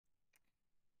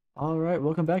Alright,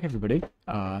 welcome back everybody.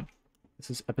 This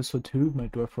is episode 2 of my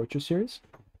Dwarf Fortress series.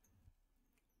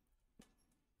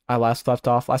 Last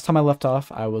time I left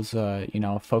off, I was,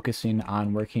 focusing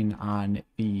on working on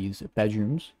these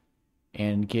bedrooms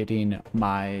and getting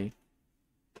my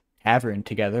tavern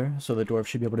together so the dwarf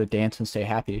should be able to dance and stay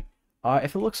happy.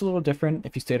 If it looks a little different,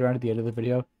 if you stayed around at the end of the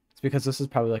video, it's because this is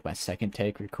probably like my second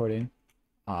take recording.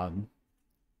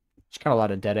 Just got a lot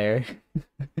of dead air.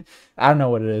 I don't know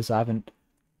what it is. I haven't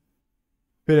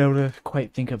been able to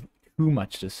quite think of too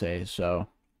much to say, so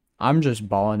I'm just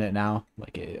balling it now.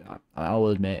 I'll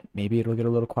admit, maybe it'll get a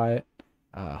little quiet.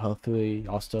 Hopefully,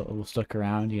 will stick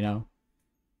around, you know.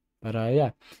 But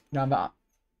yeah,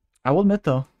 I will admit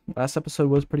though, last episode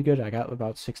was pretty good. I got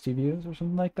about 60 views or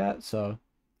something like that, so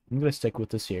I'm gonna stick with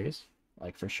the series,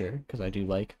 like for sure, because I do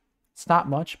like. It's not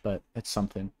much, but it's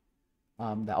something.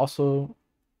 That also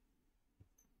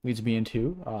leads me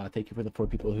into thank you for the 4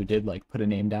 people who did like put a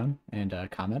name down and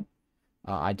comment.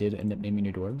 I did end up naming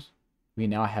your dwarves. We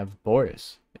now have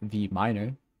Boris, the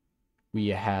miner. We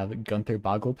have Gunther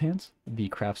Boglepants, the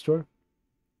craft store.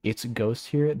 It's Ghost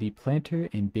here, the planter,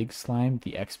 and Big Slime,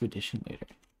 the expedition leader.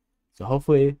 So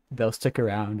hopefully they'll stick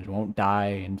around and won't die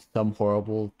in some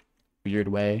horrible, weird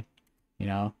way, you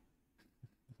know.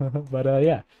 But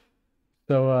yeah.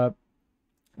 So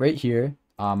right here,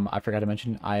 I forgot to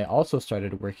mention, I also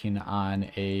started working on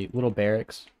a little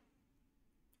barracks.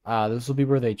 This will be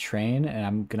where they train, and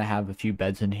I'm gonna have a few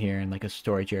beds in here and like a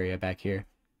storage area back here.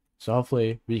 So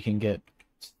hopefully we can get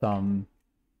some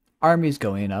armies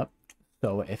going up.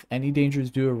 So if any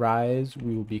dangers do arise,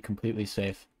 we will be completely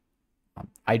safe.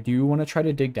 I do want to try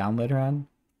to dig down later on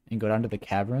and go down to the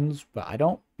caverns, but I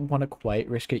don't want to quite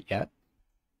risk it yet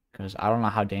because I don't know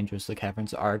how dangerous the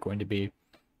caverns are going to be.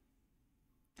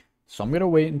 So I'm gonna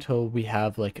wait until we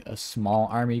have like a small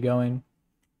army going.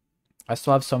 I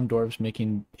still have some dwarves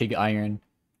making pig iron,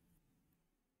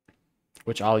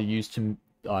 which I'll use to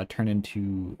turn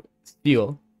into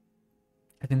steel.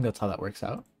 I think that's how that works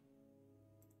out.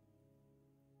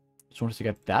 Just want us to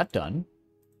get that done.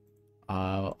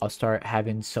 I'll start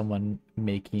having someone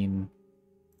making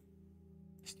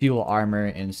steel armor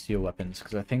and steel weapons,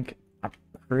 because I'm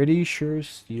pretty sure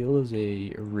steel is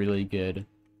a really good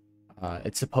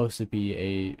it's supposed to be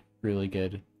a really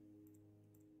good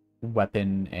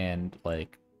weapon and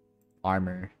like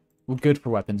armor. Well, good for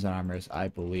weapons and armors, I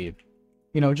believe.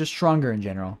 You know, just stronger in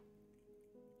general.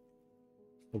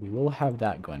 So we will have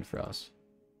that going for us.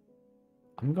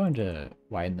 I'm going to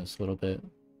widen this a little bit.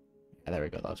 Yeah, there we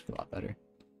go. That looks a lot better.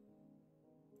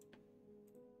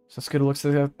 So it's good. It looks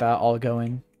like that all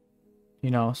going.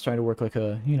 You know, starting to work like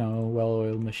a, you know,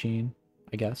 well-oiled machine,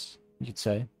 I guess you could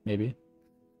say, maybe.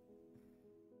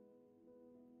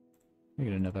 We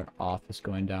get another office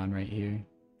going down right here.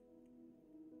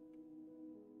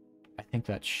 I think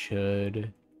that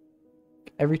should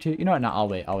every two. You know what? No, I'll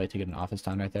wait. I'll wait to get an office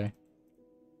down right there.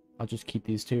 I'll just keep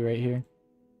these 2 right here.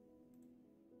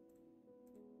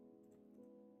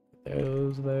 Put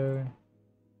those there.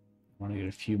 I want to get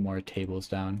a few more tables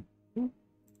down.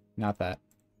 Not that.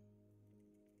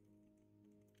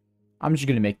 I'm just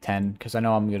gonna make 10 because I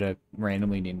know I'm gonna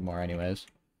randomly need more anyways.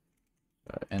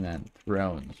 And then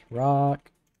thrones.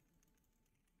 Rock,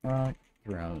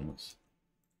 thrones.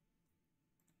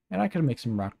 And I could make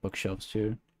some rock bookshelves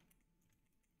too.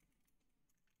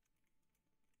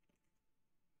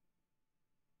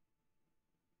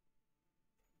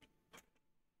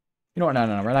 You know what? No,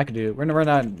 we're not gonna do. We're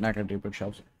not gonna do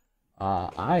bookshelves.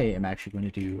 I am actually going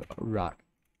to do rock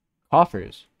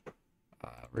coffers.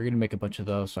 We're gonna make a bunch of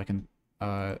those so I can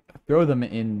throw them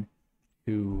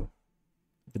into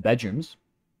the bedrooms,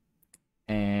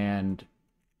 and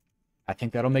I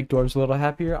think that'll make dwarves a little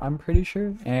happier, I'm pretty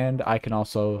sure. And I can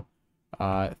also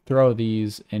throw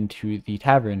these into the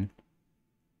tavern,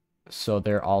 so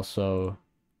they're also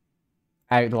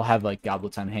they'll have like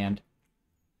goblets on hand.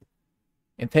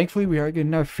 And thankfully we are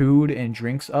getting our food and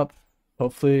drinks up.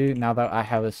 Hopefully now that I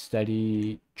have a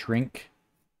steady drink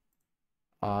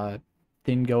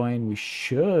thing going, we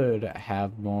should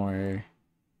have more.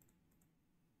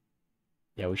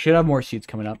 Yeah, we should have more seeds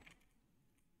coming up.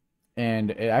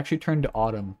 And it actually turned to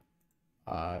autumn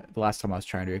the last time I was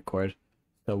trying to record.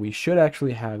 So we should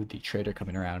actually have the trader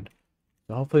coming around.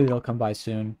 So hopefully they'll come by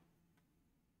soon.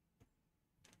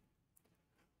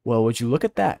 Well, would you look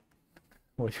at that?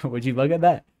 Would you look at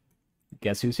that?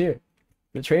 Guess who's here?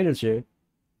 The trader's here.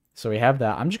 So we have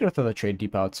that. I'm just gonna throw the trade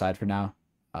depot outside for now.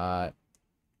 Can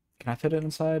I fit it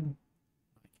inside?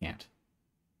 I can't.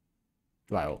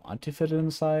 Do I want to fit it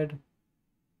inside?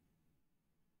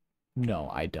 No,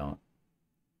 I don't.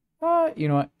 You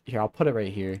know what? Here, I'll put it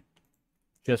right here.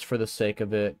 Just for the sake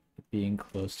of it being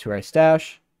close to our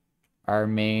stash. Our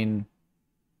main...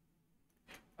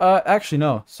 actually,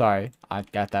 no. Sorry. I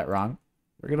got that wrong.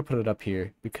 We're going to put it up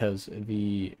here because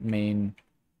the main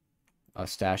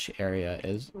stash area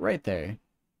is right there.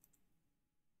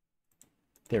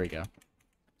 There we go.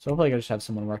 So hopefully I can just have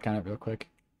someone work on it real quick.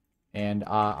 And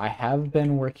I have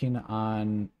been working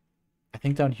on... I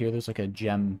think down here there's like a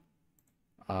gem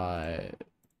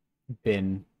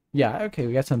bin. Yeah, okay,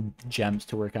 we got some gems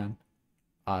to work on.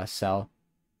 Sell.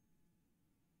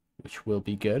 Which will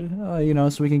be good. You know,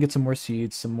 so we can get some more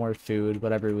seeds, some more food,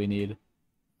 whatever we need.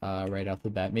 Right off the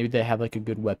bat. Maybe they have like a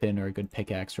good weapon or a good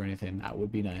pickaxe or anything. That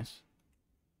would be nice.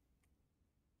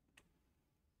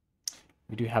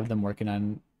 We do have them working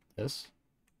on this.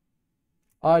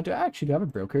 Do I have a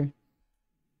broker?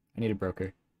 I need a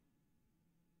broker.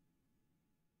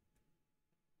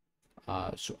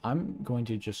 So I'm going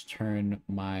to just turn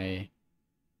my...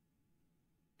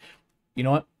 You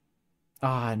know what?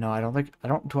 No,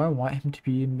 do I want him to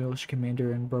be militia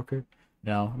commander and broker?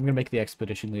 No, I'm gonna make the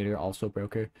expedition leader also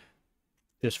broker.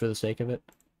 Just for the sake of it.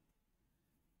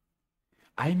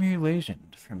 I'm your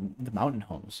legend from the mountain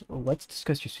homes. Well, let's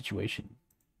discuss your situation.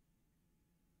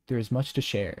 There is much to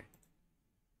share.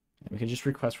 We can just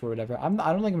request for whatever. I don't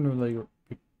think I'm gonna really...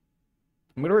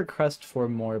 I'm gonna request for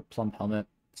more plump helmet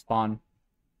spawn.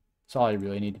 That's all I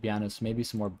really need, to be honest. Maybe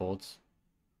some more bolts.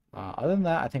 Other than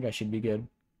that, I think I should be good.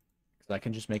 Because I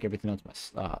can just make everything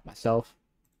else myself.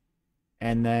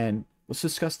 And then let's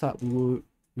discuss that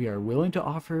we are willing to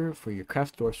offer for your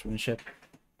craft dwarfsmanship.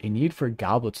 A need for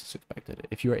goblets is expected.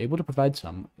 If you are able to provide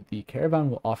some, the caravan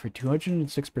will offer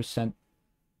 206%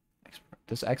 export.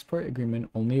 This export agreement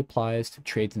only applies to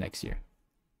trades next year.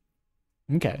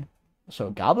 Okay. So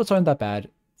goblets aren't that bad.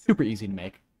 Super easy to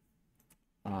make.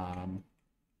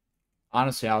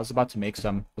 Honestly, I was about to make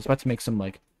some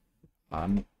like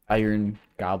iron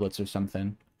goblets or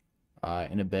something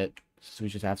in a bit, so we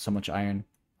just have so much iron,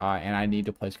 and I need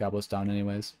to place goblets down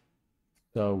anyways,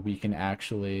 so we can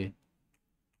actually,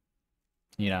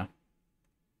 you know,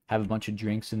 have a bunch of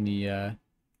drinks in the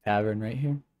tavern right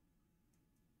here.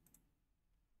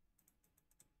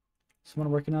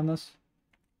 Someone working on this?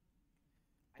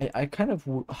 I kind of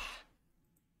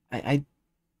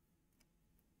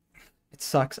it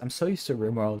sucks. I'm so used to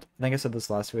RimWorld. I think I said this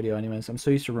last video anyways. I'm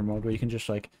so used to RimWorld where you can just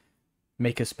like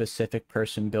make a specific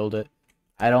person build it.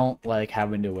 I don't like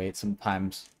having to wait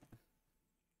sometimes.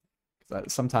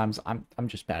 Sometimes I'm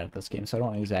just bad at this game, so I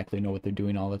don't exactly know what they're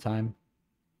doing all the time.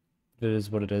 It is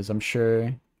what it is. I'm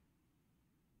sure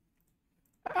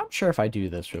if I do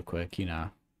this real quick, you know,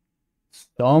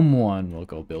 someone will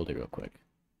go build it real quick.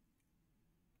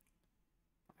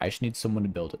 I just need someone to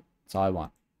build it. That's all I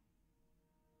want.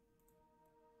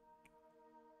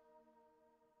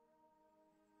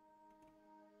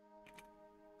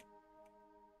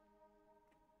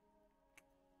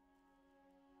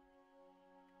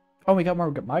 Oh, we got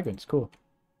more migrants. Cool.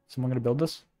 Someone gonna build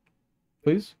this?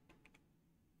 Please?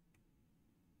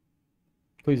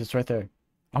 Please, it's right there.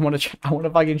 I want to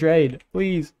fucking trade.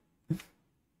 Please.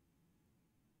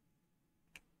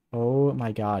 Oh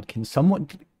my god. Can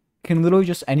literally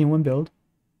just anyone build?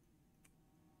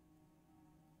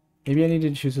 Maybe I need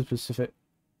to choose a specific...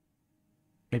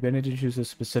 Maybe I need to choose a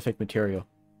specific material.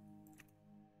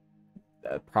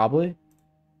 Probably.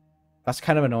 That's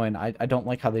kind of annoying. I don't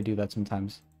like how they do that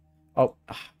sometimes. Oh,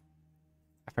 I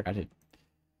forgot to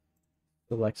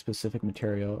select specific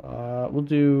material. We'll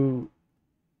do...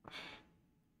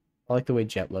 I like the way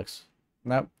jet looks.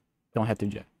 Nope, don't have to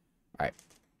jet. Alright,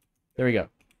 there we go.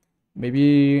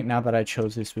 Maybe now that I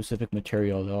chose a specific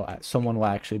material, though, someone will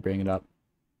actually bring it up.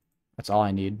 That's all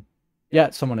I need.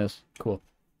 Yeah, someone is. Cool.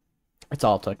 That's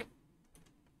all it took.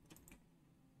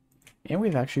 And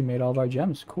we've actually made all of our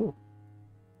gems. Cool.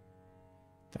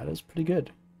 That is pretty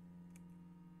good.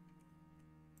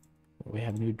 We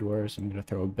have new doors. I'm going to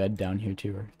throw a bed down here,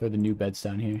 too. Or throw the new beds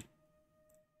down here.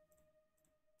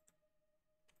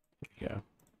 There we go.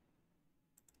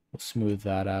 We'll smooth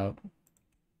that out.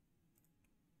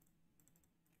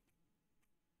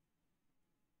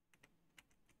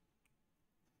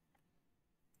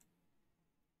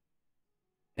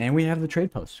 And we have the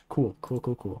trade post. Cool, cool,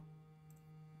 cool, cool.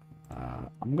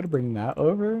 I'm going to bring that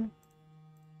over.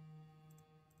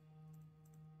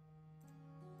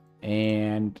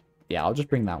 And yeah, I'll just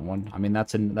bring that one. I mean,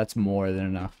 that's more than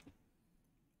enough.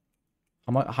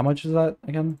 How much is that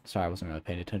again? Sorry, I wasn't really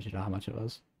paying attention to how much it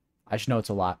was. I just know it's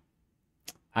a lot.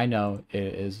 I know it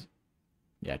is.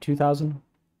 Yeah, 2,000.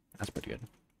 That's pretty good.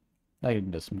 That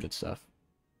can do some good stuff.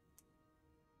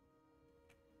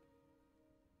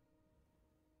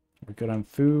 We're good on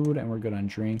food and we're good on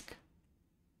drink.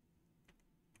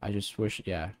 I just wish,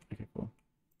 yeah. Okay, cool.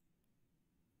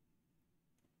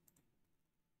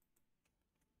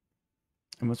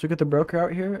 And once we get the broker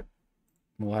out here,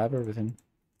 we'll have everything.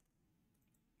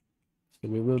 So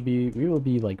we will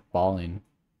be like balling.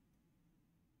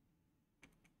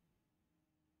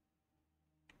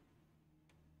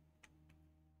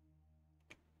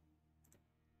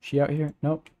 She out here?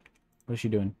 Nope. What is she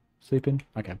doing? Sleeping?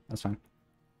 Okay, that's fine.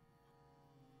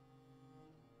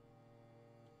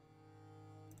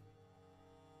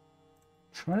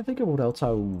 Trying to think of what else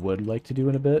I would like to do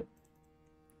in a bit.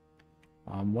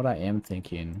 What I am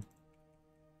thinking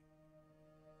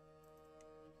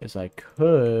is I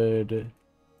could.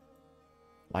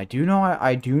 I do know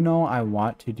I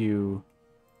want to do.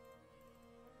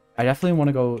 I definitely want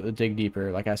to go dig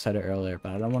deeper, like I said it earlier,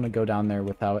 but I don't want to go down there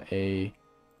without a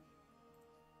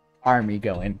army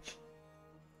going.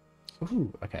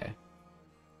 Ooh, okay.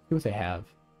 See what they have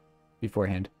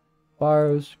beforehand.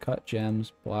 Bars, cut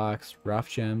gems, blocks, rough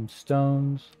gems,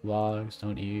 stones, logs,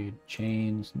 don't need,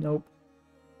 chains, nope.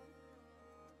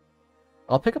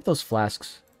 I'll pick up those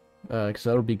flasks, because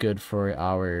that'll be good for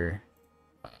our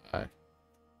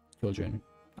children.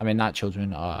 I mean, not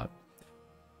children,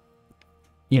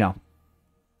 you know,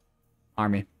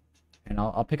 army. And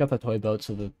I'll pick up the toy boat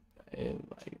so that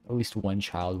like, at least one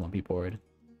child won't be bored.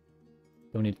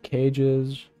 Don't need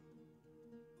cages.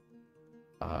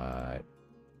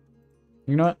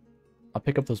 You know what? I'll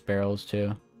pick up those barrels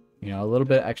too. You know, a little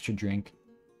bit extra drink.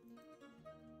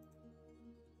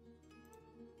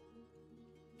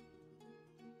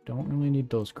 Don't really need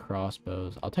those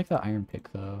crossbows. I'll take that iron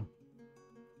pick though.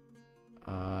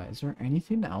 Is there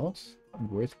anything else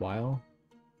worthwhile?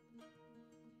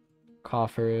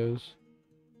 Coffers.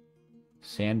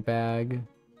 Sandbag.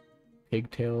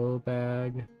 Pigtail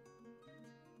bag.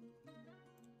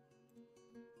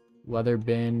 Leather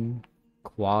bin.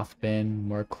 Cloth bin.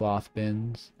 More cloth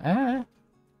bins. Nah.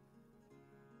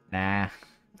 I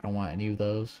don't want any of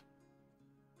those.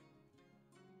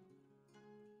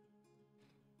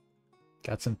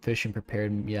 Got some fish and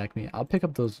prepared yak meat. I'll pick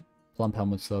up those plump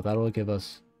helmets though. That'll give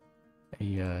us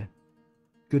a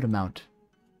good amount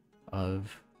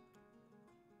of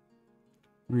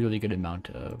really good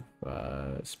amount of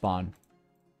spawn.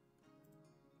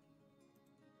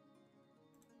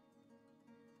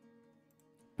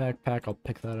 Backpack, I'll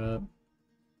pick that up.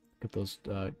 Pick up those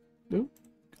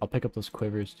I'll pick up those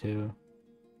quivers too.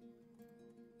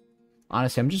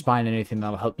 Honestly, I'm just buying anything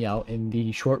that'll help me out in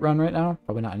the short run right now.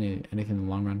 Probably not anything in the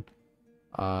long run.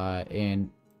 And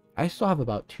I still have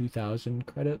about 2,000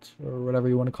 credits, or whatever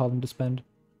you want to call them, to spend.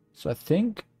 So I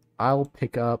think I'll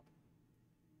pick up...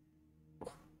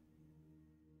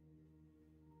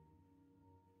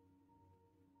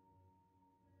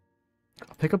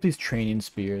 I'll pick up these training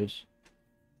spears.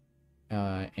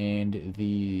 And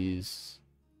these...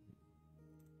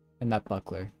 And that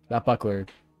buckler. That buckler...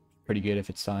 pretty good if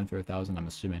it's selling for 1,000, I'm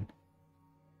assuming.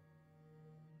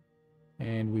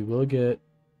 And we will get...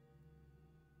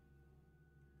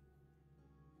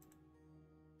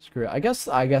 Screw it. I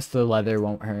guess the leather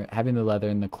won't hurt. Having the leather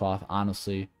and the cloth,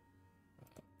 honestly,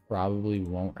 probably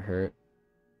won't hurt.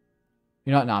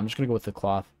 You know what? No, I'm just gonna go with the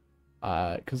cloth.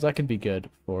 Because that could be good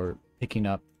for picking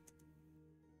up...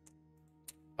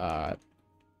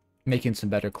 making some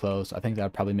better clothes. I think that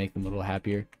would probably make them a little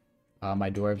happier.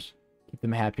 My dwarves. Keep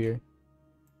them happier.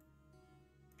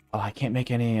 Oh, I can't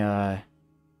make any,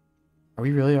 Are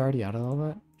we really already out of all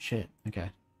that? Shit, okay.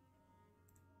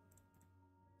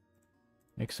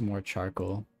 Make some more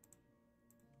charcoal.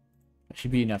 That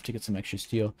should be enough to get some extra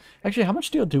steel. Actually, how much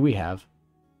steel do we have?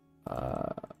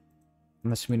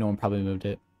 I'm assuming no one probably moved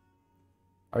it.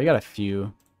 Oh, we got a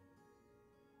few.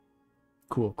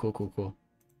 Cool, cool, cool, cool.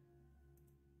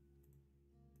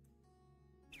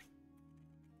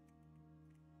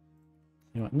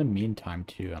 You know what, in the meantime,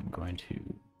 too, I'm going to...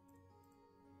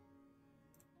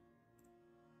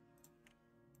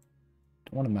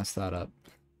 Don't want to mess that up.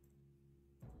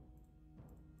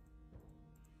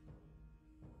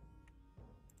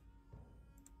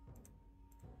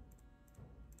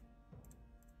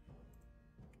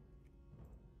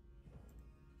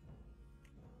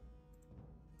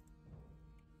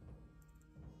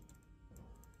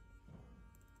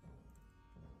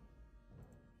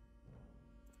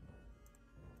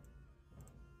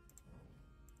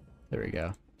 There we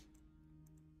go.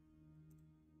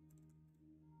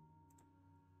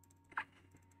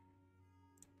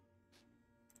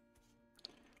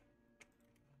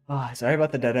 Ah, sorry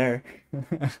about the dead air.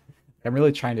 I'm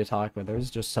really trying to talk, but there's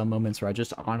just some moments where I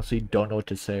just honestly don't know what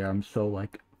to say. I'm so,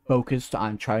 like, focused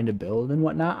on trying to build and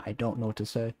whatnot. I don't know what to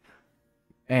say.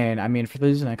 And I mean, for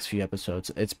these next few episodes,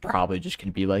 it's probably just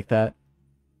gonna be like that.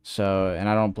 So, and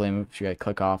I don't blame if you guys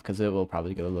click off because it will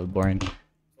probably get a little boring.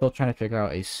 Still trying to figure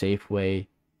out a safe way,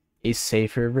 a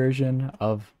safer version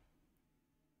of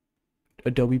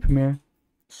Adobe Premiere.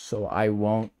 So I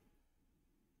don't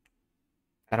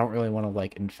really want to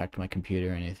like infect my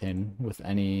computer or anything with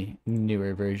any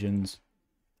newer versions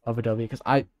of Adobe because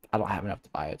I don't have enough to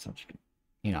buy it, so I'm just gonna,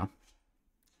 you know,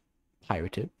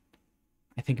 pirate it.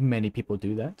 I think many people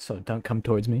do that, so don't come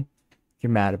towards me if you're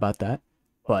mad about that.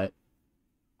 But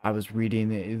I was reading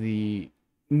the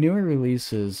newer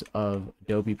releases of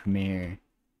Adobe Premiere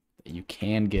that you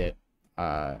can get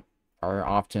are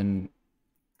often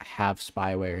have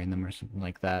spyware in them or something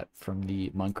like that from the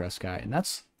Monkrus guy, and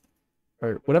that's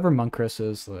or whatever Monkrus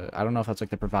is. I don't know if that's like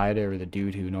the provider or the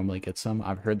dude who normally gets them.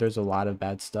 I've heard there's a lot of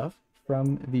bad stuff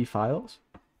from the files,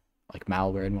 like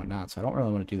malware and whatnot. So I don't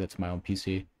really want to do that to my own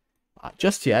PC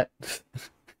just yet.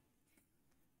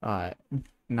 uh,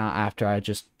 Not after I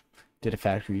just did a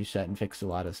factory reset and fixed a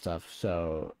lot of stuff.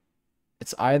 So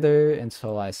it's either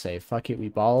until I say fuck it, we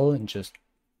ball and just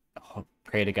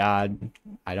pray to God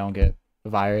I don't get a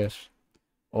virus,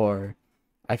 or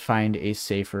I find a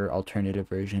safer alternative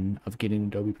version of getting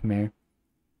Adobe Premiere.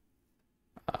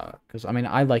 Because I mean,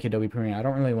 I like Adobe Premiere. I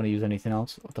don't really want to use anything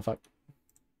else. What the fuck?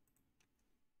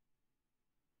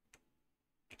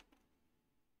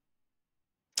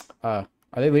 Are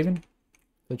they leaving?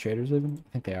 The traders leaving? I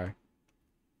think they are.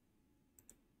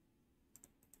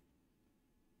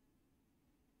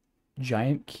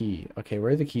 Giant key. Okay,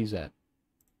 where are the keys at?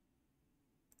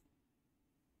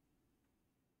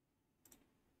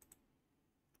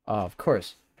 Of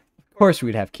course. Of course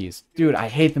we'd have keys. Dude, I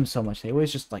hate them so much. They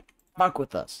always just, like, fuck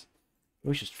with us. They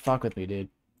always just fuck with me, dude.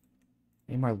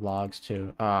 Need more logs,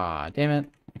 too. Ah, damn it.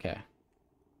 Okay.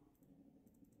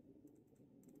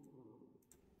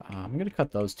 I'm gonna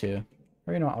cut those two.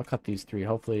 Or, you know what, I'll cut these three.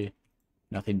 Hopefully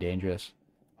nothing dangerous.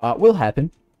 Will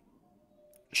happen.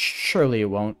 Surely it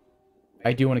won't.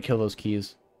 I do want to kill those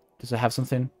keys. Does it have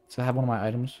something? Does it have one of my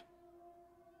items?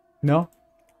 No?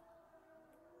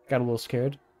 Got a little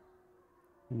scared.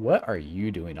 What are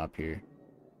you doing up here?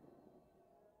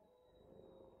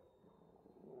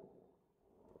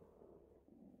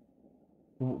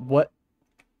 What?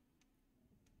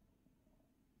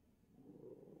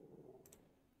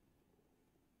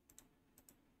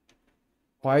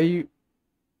 Why are you...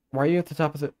 Why are you at the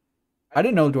top of the... I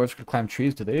didn't know dwarves could climb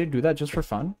trees. Did they do that just for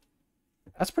fun?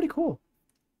 That's pretty cool.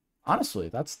 Honestly,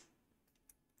 that's...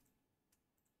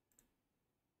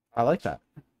 I like that.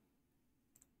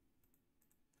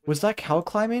 Was that cow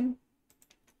climbing?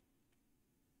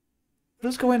 What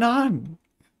is going on?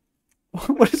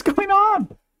 What is going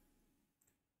on?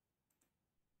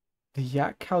 The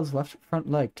yak cow's left front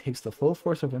leg takes the full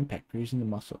force of impact using the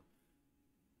muscle.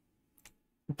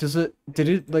 Did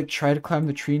it like try to climb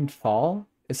the tree and fall?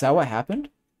 Is that what happened?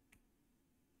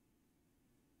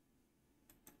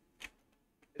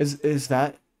 Is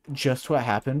that just what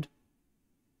happened?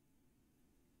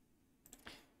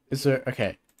 Is there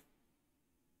okay.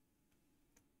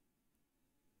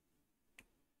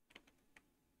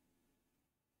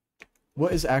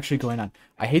 What is actually going on?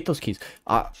 I hate those keys.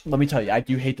 Let me tell you, I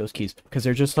do hate those keys because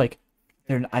they're just like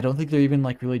I don't think they're even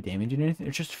like really damaging anything.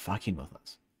 They're just fucking with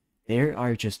us. They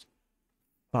are just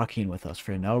fucking with us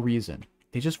for no reason.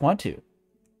 They just want to.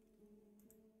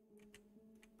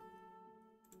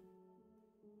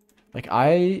 Like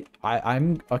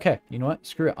I'm okay, you know what?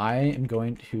 Screw it. I am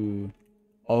going to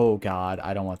oh god,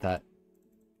 I don't want that.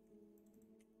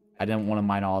 I didn't want to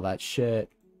mine all that shit.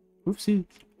 Oopsie.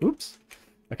 Oops.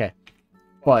 Okay.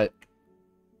 But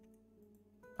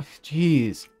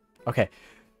jeez. Okay.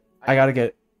 I gotta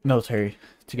get military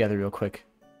together real quick.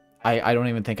 I don't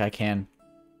even think I can.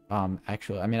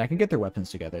 Actually, I mean I can get their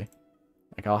weapons together.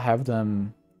 Like I'll have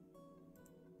them.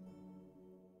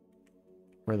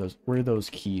 Where are those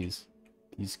keys?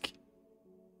 These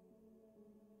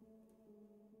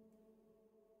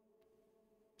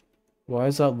Why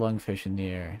is that lungfish in the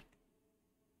air?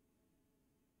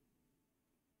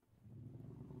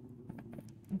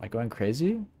 Am I going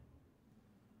crazy?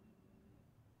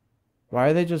 Why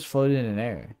are they just floating in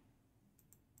air?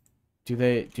 Do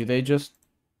they just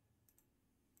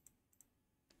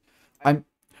I'm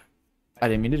I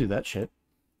didn't mean to do that shit.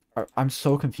 I'm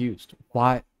so confused.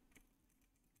 Why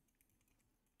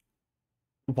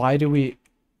do we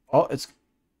Oh, it's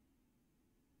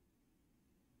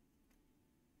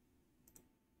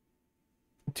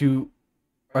do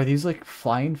are these like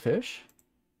flying fish?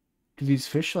 Do these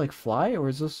fish like fly or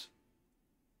is this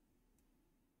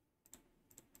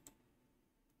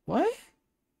what?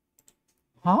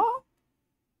 Huh?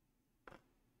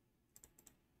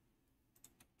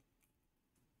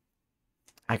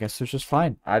 I guess there's just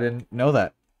flying. I didn't know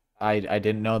that. I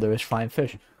didn't know there was flying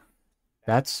fish.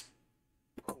 That's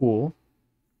cool.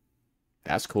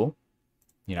 That's cool.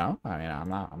 You know? I mean, I'm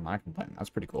not complaining. That's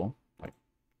pretty cool. Like,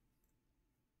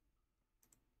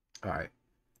 all right.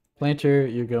 Planter,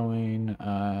 you're going.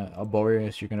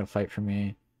 Alborius, you're gonna fight for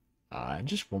me.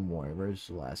 Just one more. Where's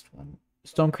the last one?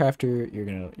 Stonecrafter, you're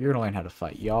gonna learn how to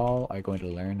fight. Y'all are going to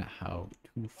learn how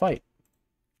to fight.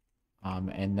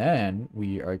 And then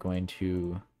we are going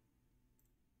to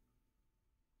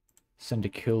send a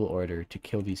kill order to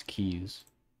kill these keys.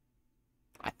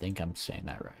 I think I'm saying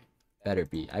that right. Better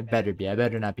be. I better be. I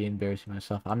better not be embarrassing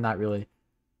myself. I'm not really.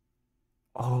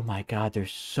 Oh my god,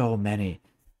 there's so many.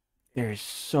 There's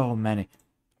so many.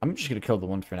 I'm just gonna kill the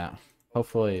one for now.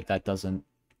 Hopefully that doesn't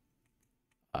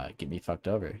get me fucked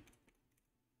over.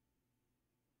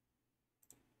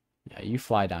 Yeah, you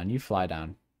fly down. You fly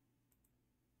down.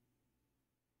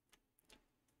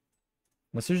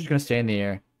 Unless they're just gonna stay in the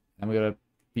air. I'm gonna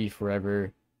be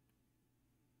forever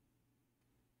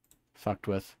fucked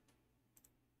with.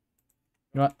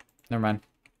 You know what? Never mind.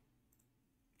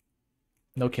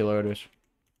 No kill orders.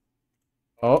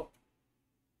 Oh.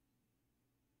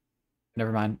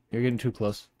 Never mind. You're getting too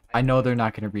close. I know they're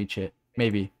not gonna reach it.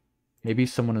 Maybe. Maybe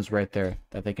someone is right there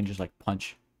that they can just like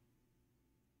punch.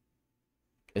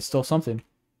 It's still something.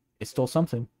 It's still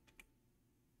something.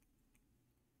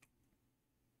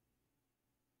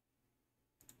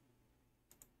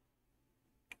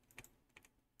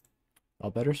 I'll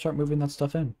better start moving that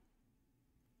stuff in.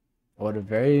 I would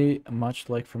very much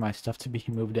like for my stuff to be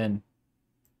moved in.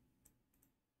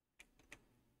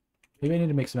 Maybe I need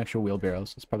to make some extra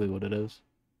wheelbarrows. That's probably what it is.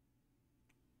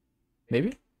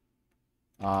 Maybe?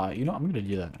 You know, I'm gonna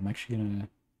do that. I'm actually gonna...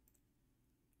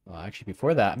 actually,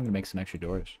 before that, I'm gonna make some extra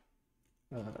doors.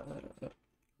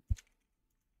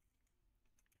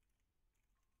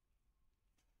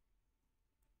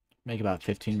 Make about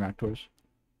 15 rock doors.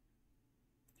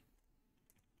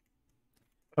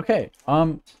 Okay,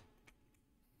 God,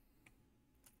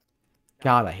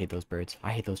 I hate those birds.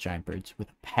 I hate those giant birds with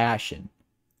a passion.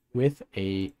 With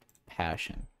a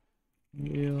passion.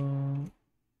 Yeah.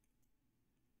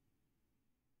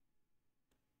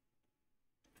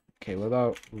 Okay, what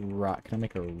about rock? Can I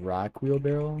make a rock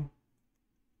wheelbarrow?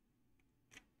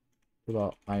 What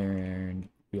about iron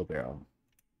wheelbarrow?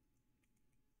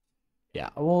 Yeah,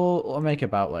 we'll make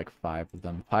about like 5 of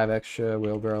them. 5 extra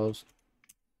wheelbarrows.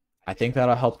 I think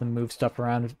that'll help them move stuff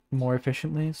around more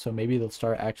efficiently, so maybe they'll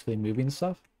start actually moving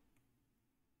stuff.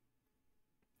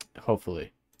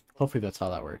 Hopefully. Hopefully that's how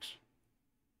that works.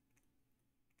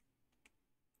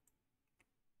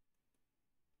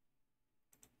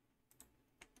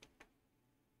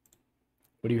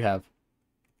 What do you have?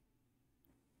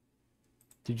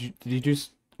 Did you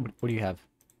just... What do you have?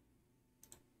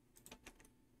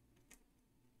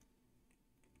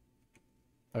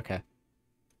 Okay.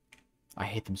 I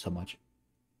hate them so much.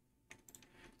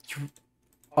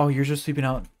 Oh, you're just sleeping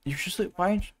out. You're just sleep.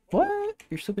 Why? What?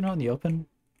 You're sleeping out in the open?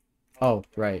 Oh,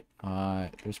 right.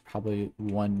 There's probably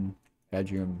one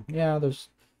bedroom. Yeah, there's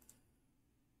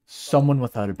someone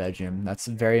without a bedroom. That's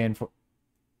very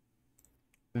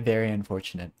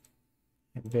unfortunate.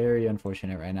 Very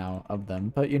unfortunate right now of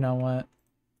them. But you know what?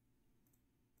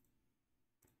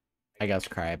 I guess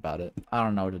cry about it. I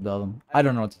don't know what to tell them. I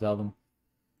don't know what to tell them.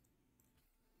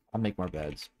 I'll make more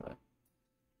beds, but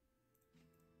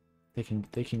they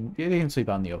can sleep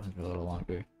out in the open for a little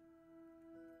longer. It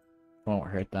won't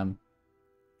hurt them.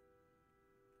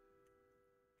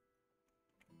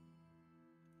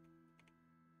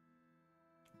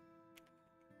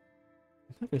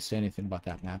 I'm not gonna say anything about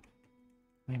that map.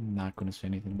 I'm not gonna say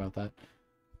anything about that.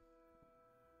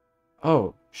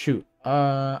 Oh, shoot.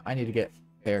 I need to get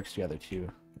barracks together too.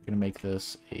 I'm gonna make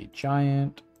this a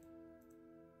giant.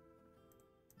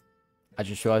 I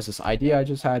just realized this idea I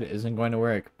just had isn't going to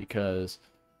work because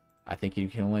I think you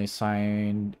can only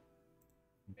assign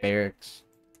barracks,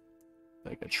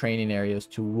 like training areas,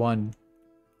 to one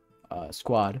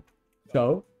squad.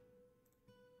 So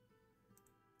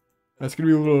that's gonna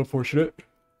be a little unfortunate.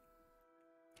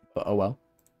 But oh well.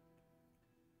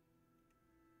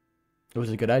 It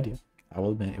was a good idea. I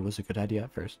will admit it was a good idea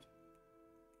at first.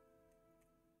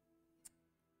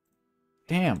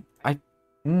 Damn,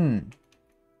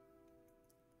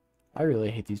 I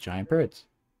really hate these giant birds.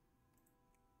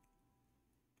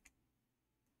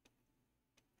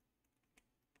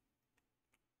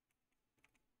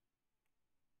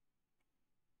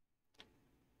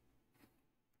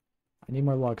 I need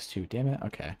more logs too, damn it.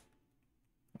 Okay. I'm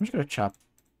just gonna chop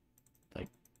like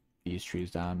these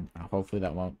trees down. Hopefully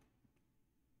that won't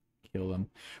kill them.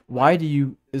 Why do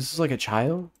you... Is this like a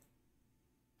child?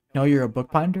 No, you're a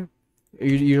bookbinder?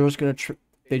 You're just gonna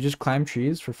they just climb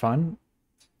trees for fun?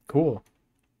 Cool.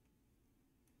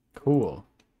 Cool.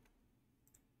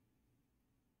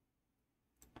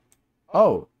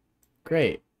 Oh,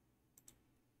 great.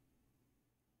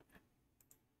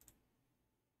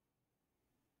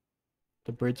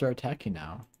 The birds are attacking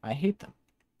now. I hate them.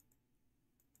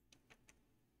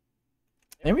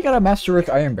 And we got a masterwork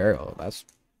iron barrel. That's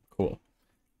cool.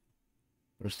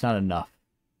 But it's not enough.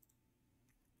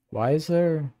 Why is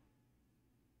there...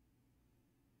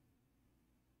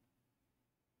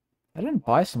 I didn't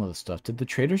buy some of the stuff. Did the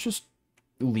traders just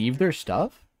leave their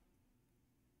stuff?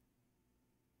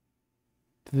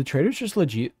 Did the traders just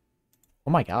legit...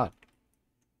 Oh my god.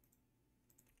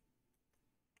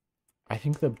 I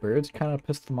think the birds kind of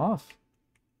pissed them off.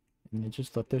 And they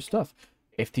just left their stuff.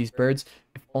 If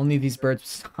only these birds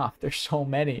stop. There's so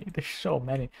many. There's so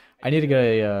many. I need to get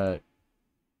a,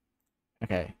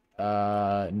 okay.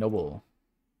 Noble.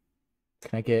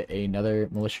 Can I get another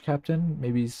militia captain?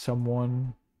 Maybe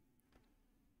someone...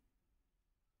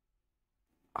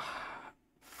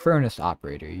 Furnace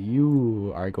operator.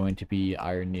 You are going to be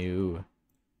our new...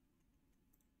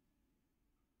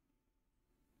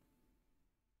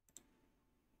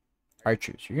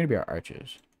 archers. You're going to be our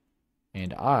archers.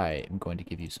 And I am going to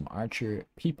give you some archer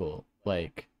people,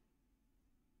 like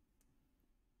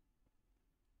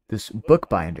this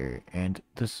bookbinder and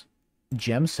this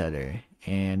gem setter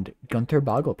and Gunther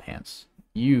Bogglepants.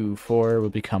 You four will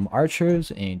become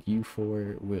archers, and you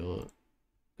four will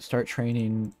start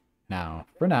training now.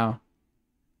 For now.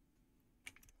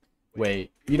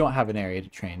 Wait, you don't have an area to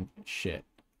train. Shit.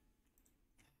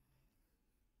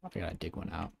 I gotta dig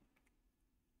one out.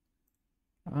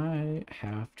 I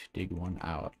have to dig one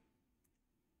out.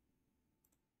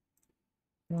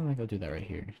 Well, I go do that right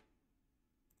here.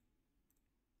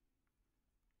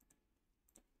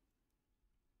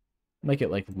 Make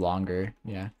it like longer.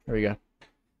 Yeah, there we go.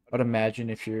 But imagine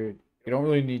if you don't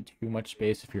really need too much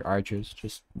space if you're archers,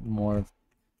 just more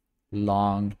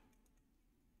long.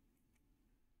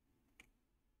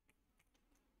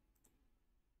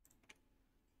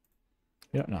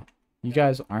 You don't know. You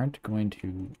guys aren't going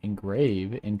to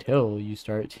engrave until you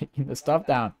start taking the stuff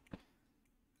down.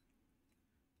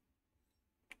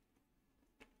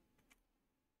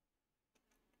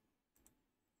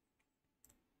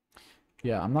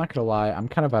 Yeah, I'm not gonna lie. I'm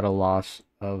kind of at a loss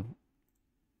of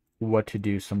what to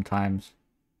do sometimes.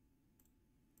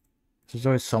 There's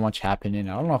always so much happening.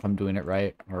 I don't know if I'm doing it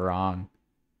right or wrong.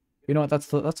 You know what? That's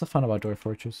the fun about Dwarf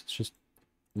Fortress. It's just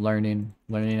learning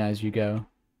as you go.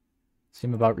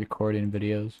 Same about recording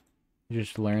videos. You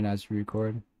just learn as you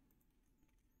record.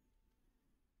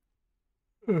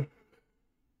 Maybe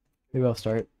I'll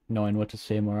start knowing what to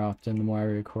say more often the more I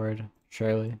record.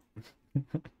 Surely.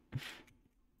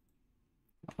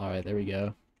 Alright, there we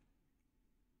go.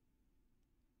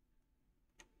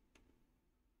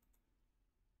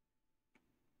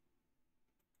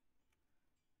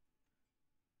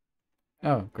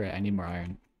 Oh, great. I need more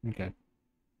iron. Okay.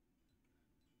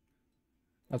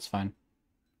 That's fine.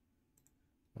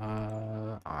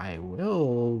 I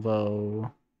will,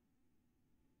 though.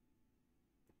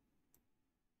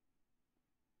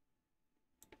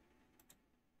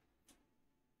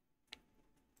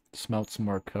 Smelt some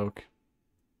more coke.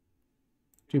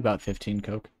 Do about 15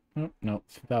 coke. Oh, no,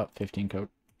 about 15 coke.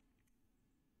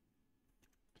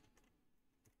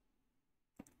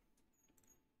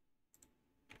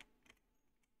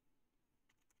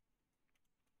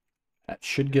 That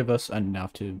should give us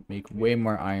enough to make way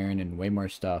more iron and way more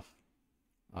stuff.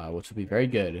 Which will be very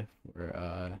good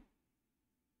for,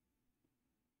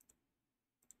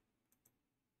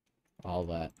 all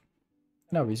that.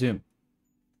 No, resume.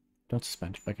 Don't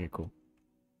suspend. Okay, cool.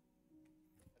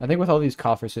 I think with all these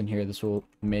coffers in here, this will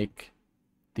make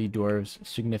the dwarves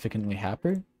significantly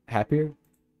happier.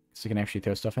 So you can actually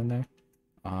throw stuff in there.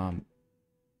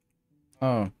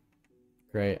 Oh,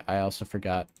 great. I also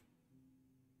forgot.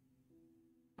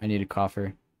 I need a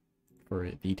coffer for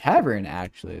the tavern,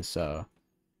 actually, so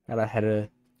got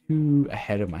too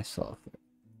ahead of myself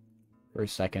for a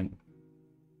second.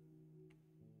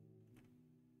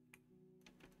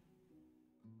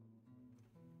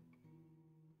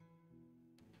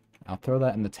 I'll throw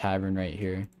that in the tavern right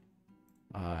here.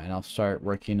 And I'll start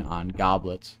working on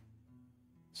goblets.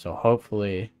 So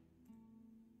hopefully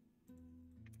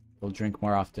they'll drink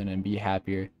more often and be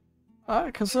happier.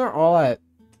 Because they're all at...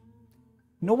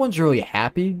 No one's really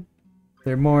happy.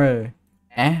 They're more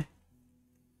eh.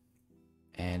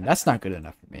 And that's not good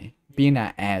enough for me. Being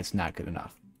at eh is not good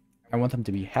enough. I want them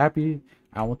to be happy.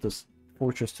 I want this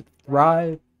fortress to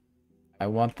thrive. I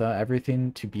want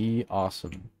everything to be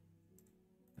awesome.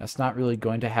 That's not really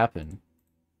going to happen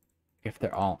if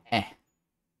they're all eh,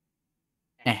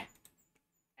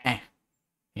 eh,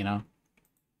 you know?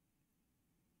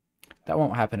 That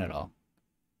won't happen at all.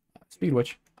 Speed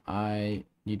which, I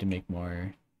need to make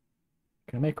more.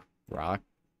 Can I make rock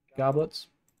goblets?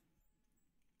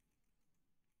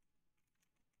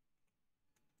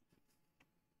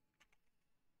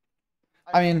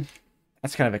 I mean,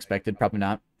 that's kind of expected, probably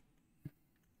not.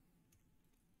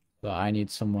 So I need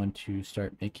someone to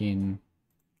start making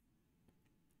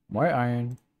more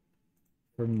iron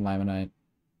from limonite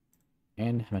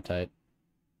and hematite.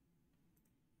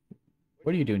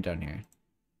 What are you doing down here?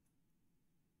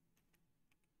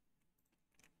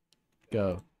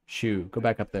 Go. Shoo. Go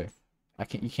back up there.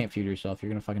 You can't feed yourself. You're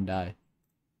gonna fucking die.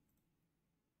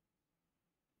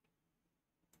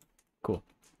 Cool.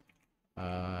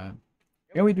 Yeah,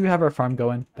 we do have our farm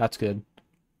going. That's good.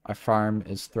 Our farm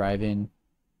is thriving.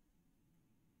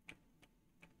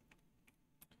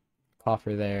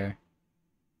 Coffer there.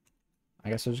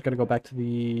 I guess I just gotta go back to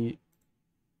the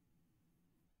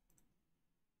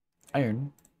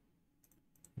iron.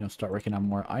 Start working on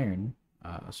more iron.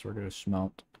 So we're gonna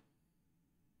smelt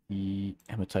the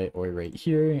hematite ore right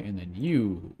here, and then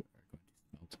you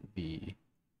are going to smelt the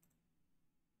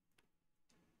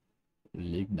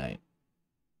lignite.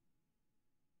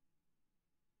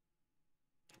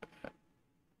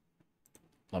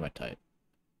 Limonite.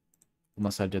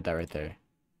 Unless I did that right there.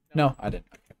 No, I didn't.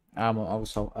 Okay. I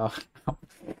was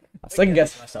second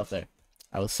guessing myself there.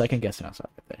 I was second guessing myself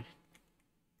right there.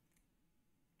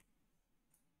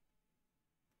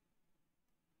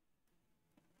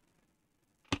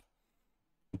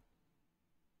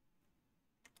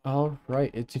 All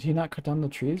right. Did he not cut down the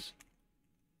trees?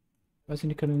 Why isn't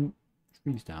he cutting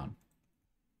trees down?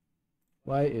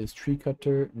 Why is tree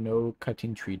cutter no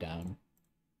cutting tree down?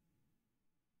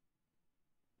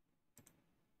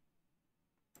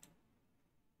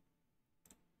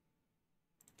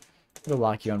 I'm gonna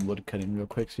lock you on wood cutting real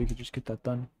quick so you can just get that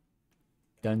done.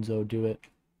 Dunzo, do it.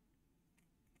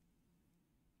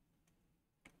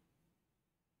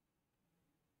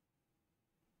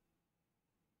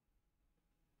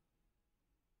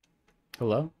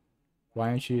 Hello? Why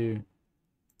aren't you...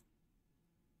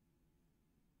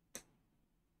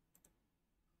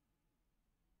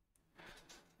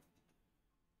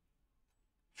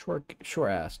 Shore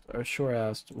asked. Or Shore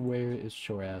asked. Where is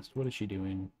Shore asked? What is she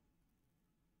doing?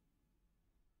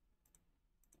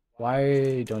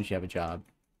 Why don't you have a job?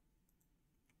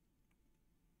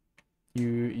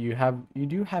 You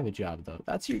do have a job though.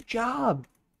 That's your job.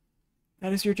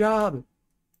 That is your job.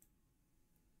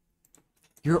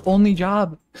 Your only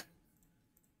job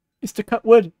is to cut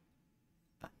wood.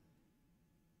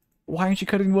 Why aren't you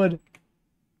cutting wood?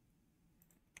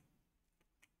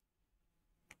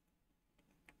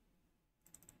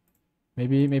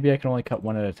 Maybe I can only cut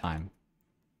one at a time.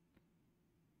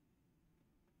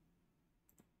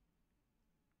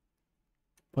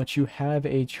 But you have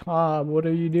a job. What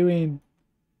are you doing?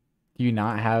 Do you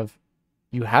not have...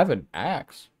 You have an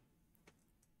axe.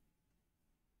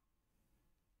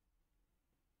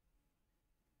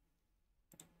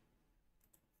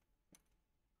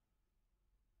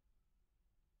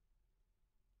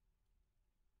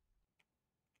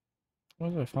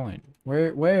 What did I find?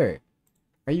 Where?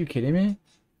 Are you kidding me?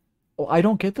 Oh, I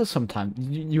don't get this sometimes.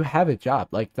 You have a job.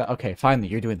 Like that. Okay, finally,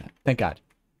 you're doing that. Thank God.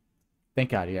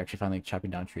 Thank God you're actually finally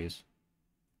chopping down trees.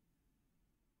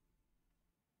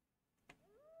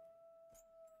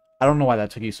 I don't know why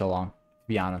that took you so long, to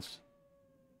be honest.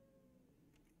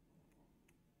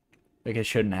 Like, it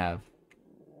shouldn't have.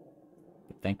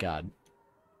 But thank God.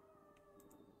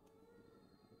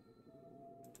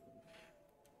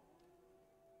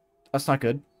 That's not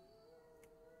good.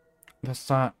 That's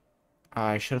not...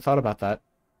 I should have thought about that.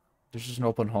 There's just an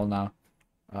open hole now.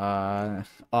 Uh,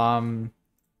 um...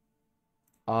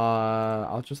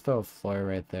 I'll just throw a floor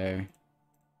right there.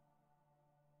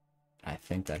 I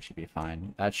think that should be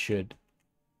fine. That should,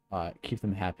 keep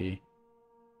them happy.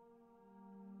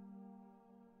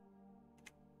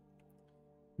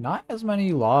 Not as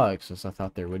many logs as I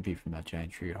thought there would be from that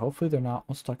giant tree. Hopefully they're not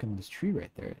all stuck in this tree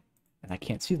right there. And I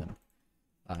can't see them.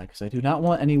 Because I do not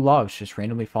want any logs just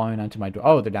randomly falling onto my door.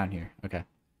 Oh, they're down here. Okay.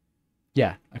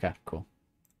 Yeah. Okay, cool.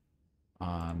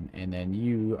 And then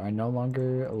you are no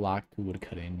longer locked to wood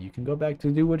cutting. You can go back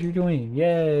to do what you're doing.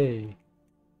 Yay!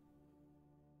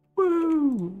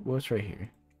 Woo! What's right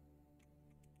here?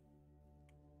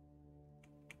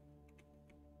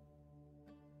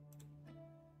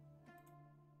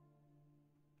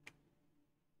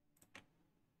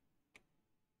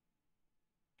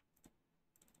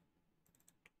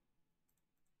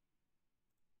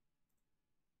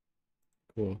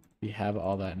 Cool. We have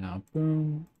all that now.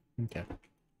 Boom. Okay.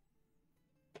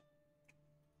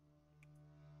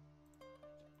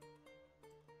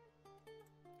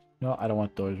 No, I don't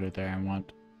want doors right there. I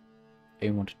want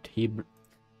a table.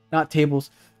 Not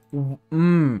tables.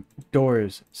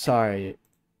 Doors. Sorry.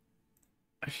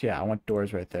 Yeah, I want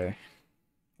doors right there.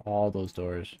 All those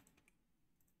doors.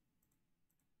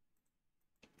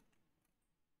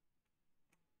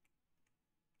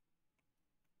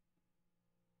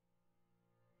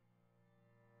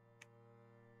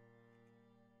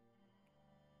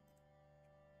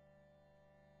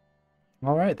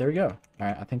 All right, there we go. All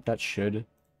right, I think that should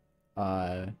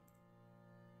good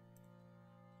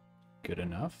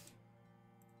enough.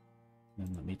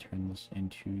 And let me turn this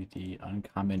into the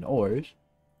uncommon ores,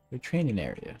 the training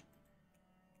area.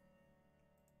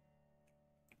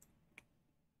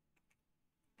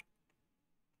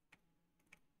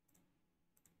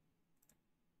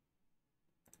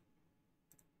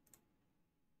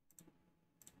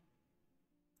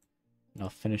 And I'll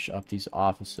finish up these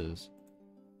offices.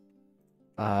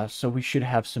 So we should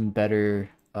have some better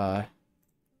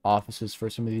offices for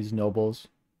some of these nobles.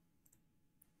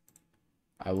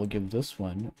 I will give this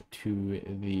one to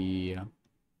the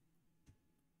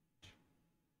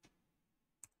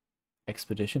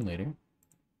expedition leader.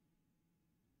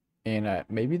 And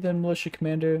maybe the militia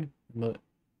commander. Yeah,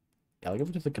 I'll give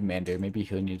it to the commander. Maybe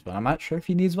he needs one. I'm not sure if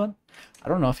he needs one. I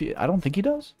don't know if he... I don't think he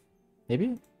does.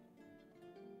 Maybe?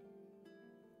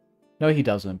 No, he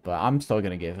doesn't, but I'm still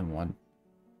gonna give him one.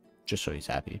 Just so he's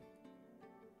happy.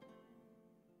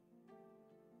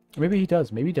 Or maybe he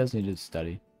does. Maybe he does need to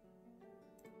study.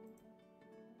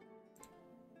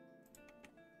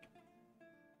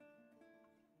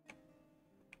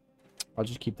 I'll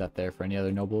just keep that there for any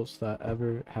other nobles that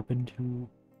ever happen to...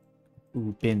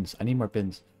 Ooh, bins. I need more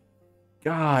bins.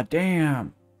 God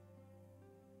damn!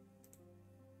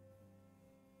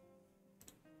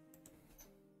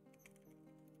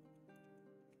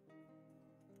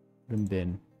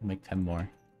 Bin. Make 10 more.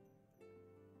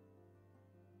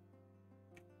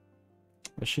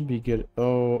 That should be good.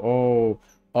 Oh.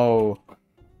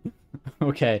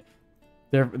 Okay.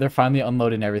 They're finally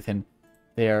unloading everything.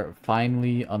 They are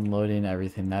finally unloading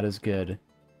everything. That is good.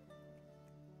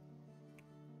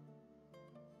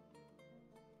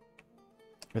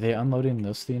 Are they unloading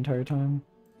this the entire time?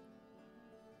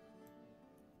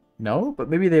 No, but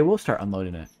maybe they will start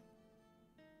unloading it.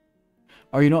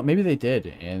 Or you know what? Maybe they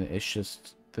did, and it's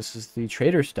just... This is the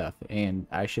trader stuff, and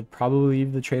I should probably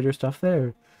leave the trader stuff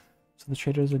there. So the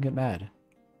trader doesn't get mad.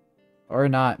 Or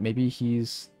not. Maybe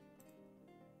he's...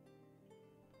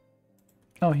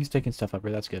 Oh, he's taking stuff up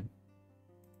here. That's good.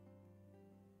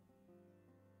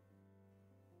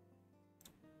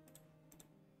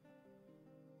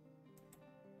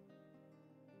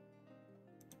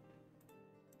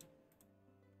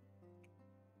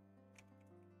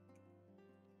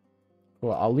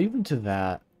 Well, I'll leave them to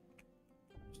that.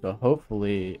 So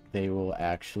hopefully they will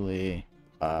actually...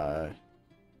 Oh,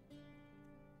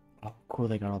 cool.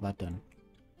 They got all that done.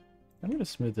 I'm going to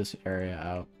smooth this area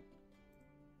out.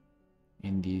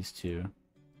 In these two.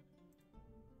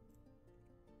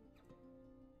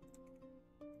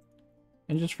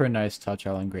 And just for a nice touch,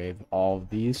 I'll engrave all of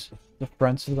these, the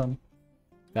fronts of them.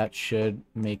 That should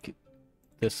make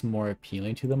this more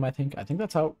appealing to them, I think. I think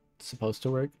that's how it's supposed to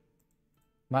work.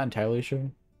 Not entirely sure.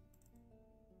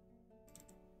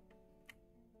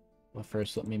 But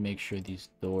first, let me make sure these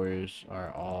doors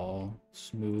are all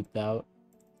smoothed out.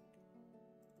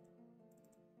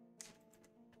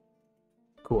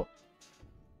 Cool.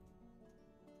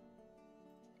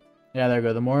 Yeah, there we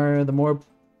go. The more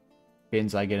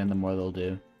bins I get in, the more they'll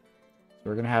do. So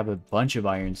we're gonna have a bunch of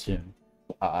iron soon.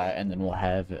 And then we'll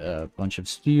have a bunch of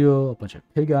steel, a bunch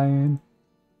of pig iron.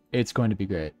 It's going to be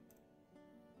great.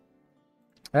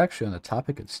 Actually, on the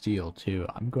topic of steel, too,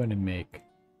 I'm going to make...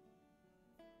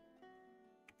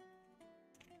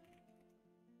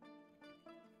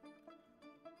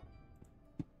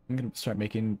 I'm going to start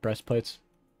making breastplates.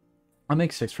 I'll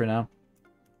make 6 for now.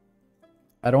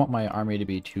 I don't want my army to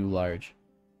be too large.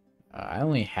 I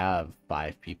only have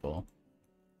 5 people.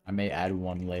 I may add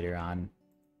 1 later on.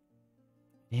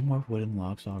 Need more wooden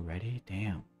logs already?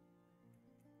 Damn.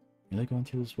 Really going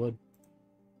through this wood.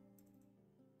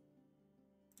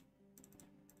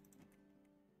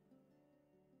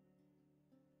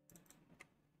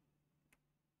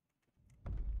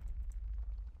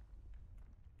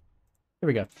 Here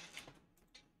we go.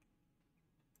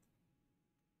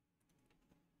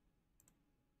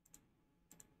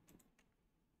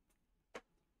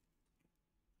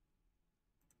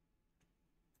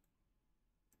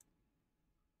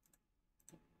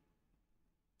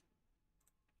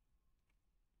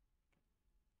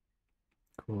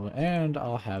 Cool. And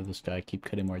I'll have this guy keep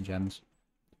cutting more gems.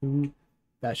 Ooh,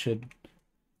 that should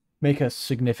make us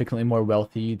significantly more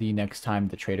wealthy the next time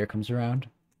the trader comes around,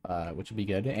 which would be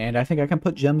good. And I think I can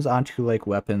put gems onto like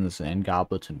weapons and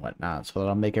goblets and whatnot, so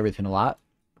that'll make everything a lot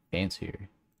fancier.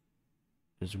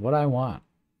 Is what I want.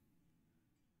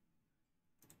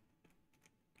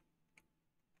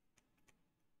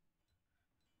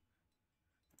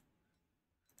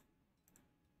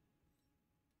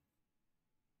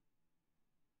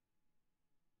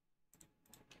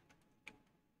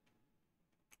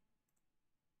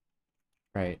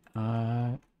 Right.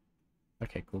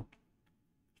 Okay, cool.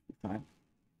 Fine.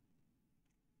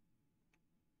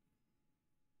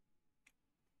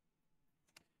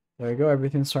 There we go.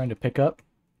 Everything's starting to pick up.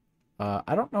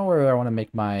 I don't know where I want to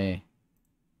make my...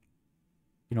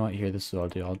 You know what? Here, this is what I'll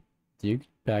do. I'll dig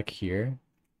back here.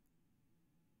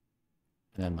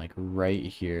 And then, like, right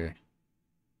here,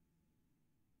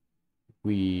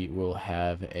 we will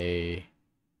have a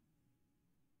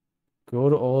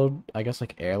good old, I guess,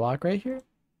 like, airlock right here.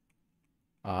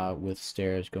 With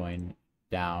stairs going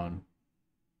down.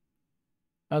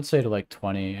 I'd say to, like,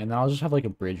 20. And then I'll just have, like, a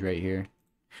bridge right here.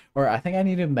 Or I think I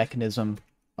need a mechanism.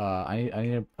 I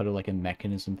need to put, like, a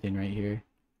mechanism thing right here.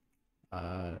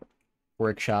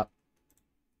 Workshop.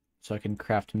 So I can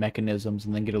craft mechanisms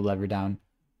and then get a lever down.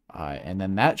 And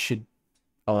then that should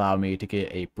allow me to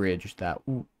get a bridge that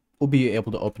will be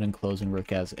able to open and close and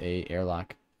work as a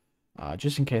airlock.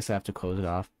 Just in case I have to close it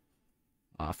off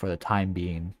for the time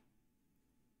being.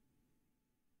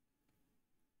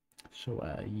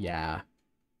 So, yeah.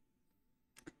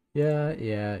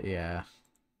 Yeah.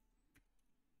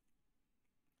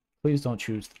 Please don't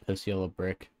choose the piss yellow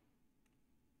brick.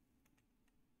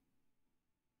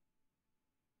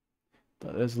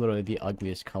 That is literally the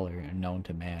ugliest color known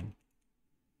to man.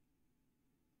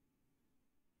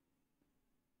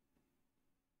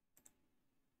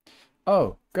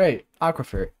 Oh, great.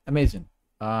 Aquifer. Amazing.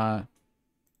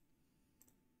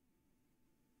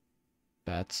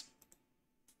 That's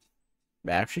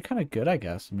actually kind of good, I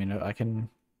guess. I mean, I can...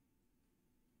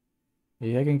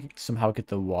 Maybe I can somehow get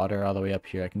the water all the way up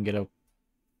here. I can get a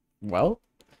well.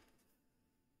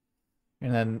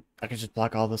 And then I can just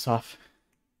block all this off.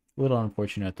 A little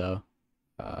unfortunate, though,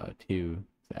 to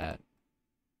that.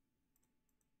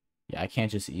 Yeah, I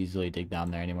can't just easily dig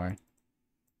down there anymore.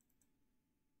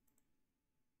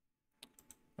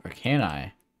 Or can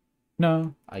I?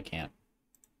 No, I can't.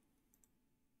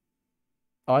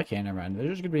 Oh, I can, never mind. There's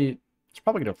just gonna be... It's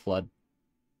probably gonna flood.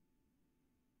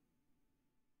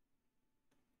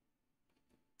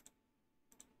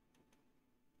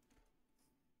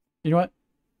 You know what?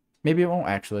 Maybe it won't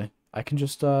actually. I can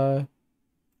just, I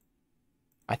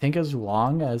think as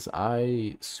long as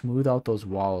I smooth out those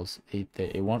walls,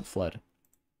 it won't flood.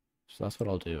 So that's what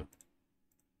I'll do.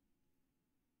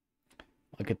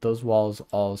 I'll get those walls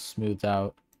all smoothed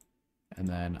out, and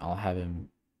then I'll have him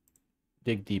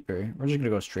dig deeper. We're just gonna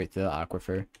go straight to the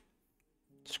aquifer.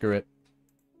 Screw it.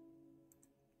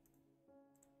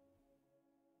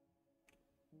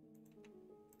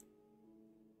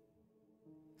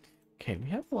 Okay, we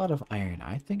have a lot of iron.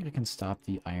 I think I can stop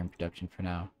the iron production for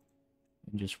now.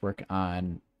 And just work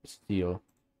on steel.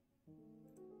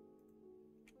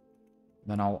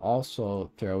 Then I'll also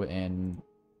throw in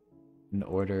an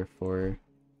order for...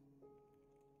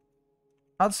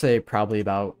 I'd say probably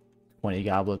about 20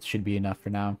 goblets should be enough for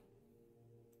now.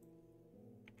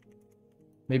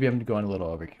 Maybe I'm going a little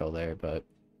overkill there, but...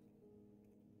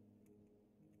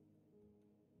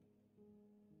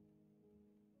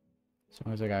 As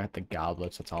long as I got the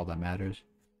goblets, that's all that matters.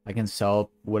 I can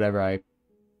sell whatever I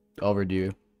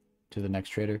overdo to the next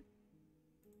trader.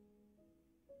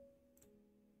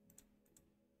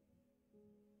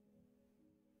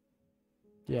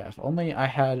 Yeah, if only I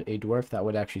had a dwarf that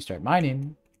would actually start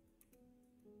mining.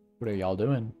 What are y'all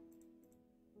doing?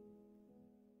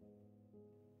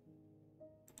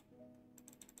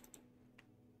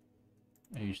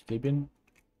 Are you sleeping?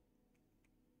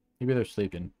 Maybe they're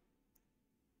sleeping.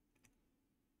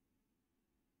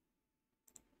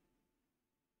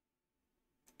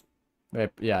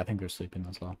 Yeah, I think they're sleeping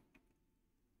as well.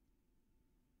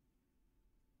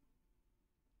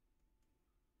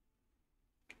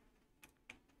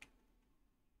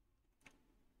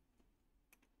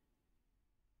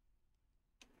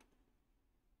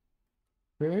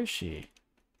 Where is she?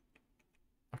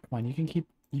 Oh, come on, you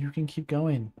can keep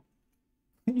going.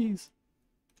 Please.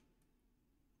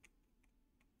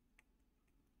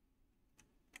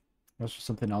 Was there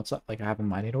something else like I have a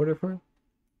mining order for?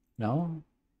 No?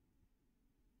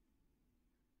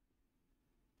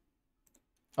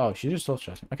 Oh, she's just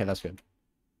socializing. Okay, that's good.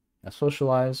 Now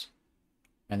socialize.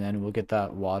 And then we'll get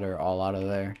that water all out of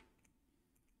there.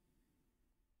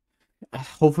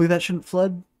 Hopefully that shouldn't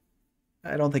flood.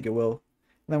 I don't think it will.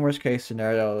 And then worst case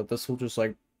scenario, this will just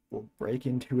like will break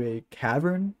into a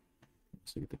cavern.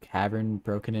 So get the cavern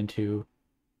broken into.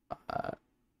 Uh,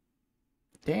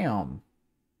 damn.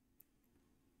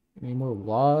 I need more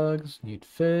logs. Need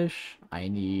fish. I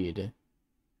need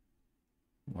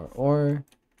more ore.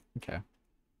 Okay.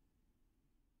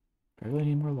 Do I really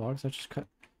need more logs? I just cut.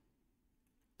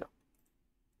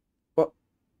 Well,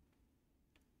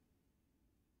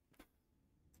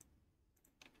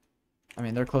 I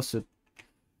mean, they're close to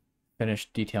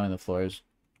finished detailing the floors.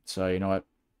 So, you know what?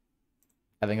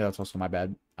 I think that's also my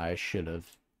bad. I should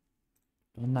have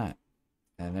done that.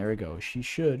 And there we go. She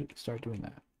should start doing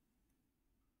that.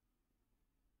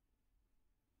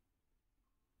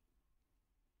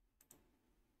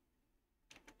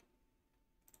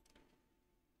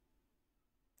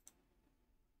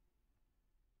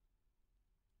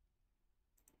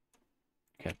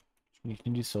 Okay. She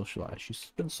can do socialize.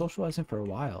 She's been socializing for a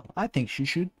while. I think she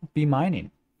should be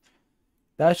mining.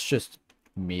 That's just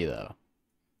me, though.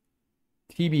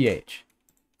 TBH.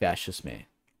 That's just me.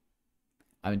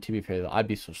 I mean, to be fair, though, I'd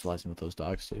be socializing with those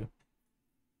dogs, too.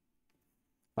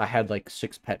 If I had, like,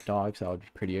 6 pet dogs, that would be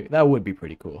pretty... That would be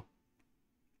pretty cool.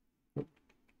 Is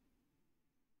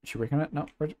she working on it? No.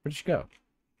 Where'd she go?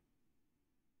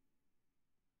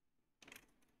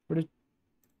 Where'd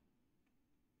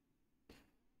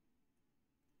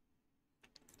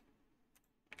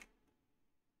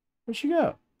she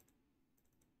go?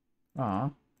 Aw.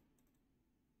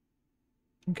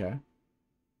 Okay.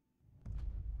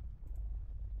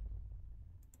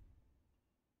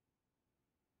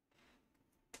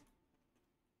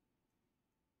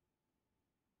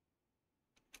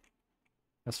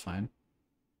 That's fine.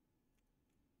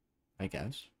 I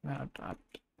guess. I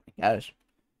guess.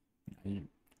 You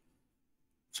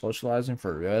socializing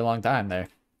for a really long time there.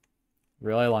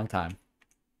 Really long time.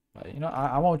 But, you know,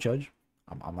 I won't judge.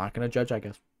 I'm not going to judge, I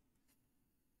guess.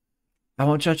 I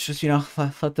won't judge, just, you know,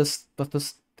 let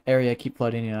this area keep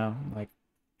flooding, you know, like,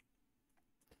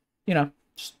 you know,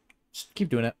 just keep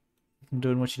doing it. Keep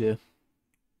doing what you do.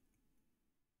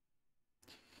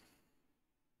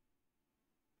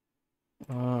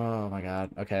 Oh my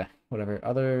god. Okay, whatever.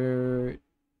 Other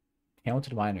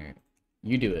talented miner.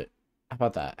 You do it. How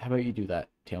about that? How about you do that,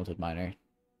 talented miner?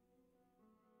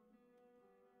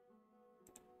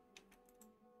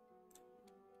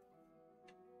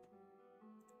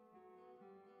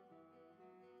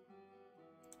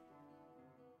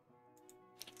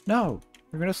 No,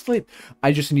 we're gonna sleep.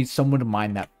 I just need someone to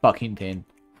mine that fucking thing.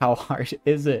 How hard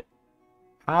is it?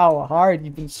 How hard?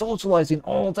 You've been socializing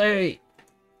all day.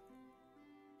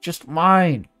 Just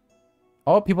mine.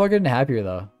 Oh, people are getting happier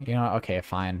though. You know, okay,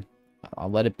 fine.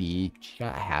 I'll let it be. She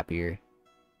got happier.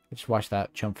 Just watch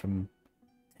that jump from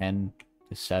 10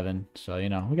 to 7. So, you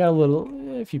know, we got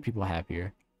a few people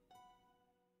happier.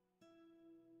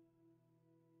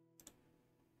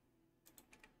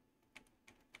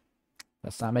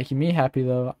 That's not making me happy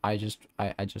though. I just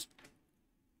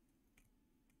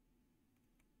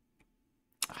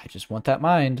want that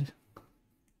mind.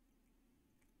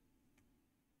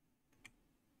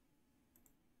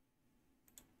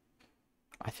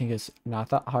 I think it's not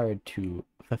that hard to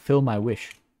fulfill my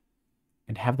wish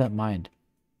and have that mind.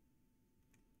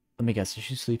 Let me guess, is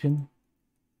she sleeping?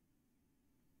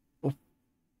 Oh,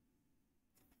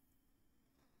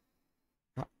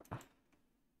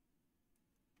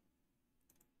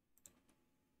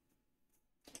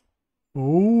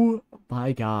 oh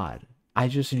my god. I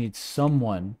just need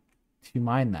someone to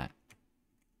mine that.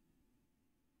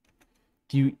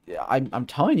 Do you I'm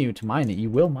telling you to mine it.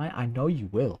 You will mine. I know you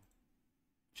will.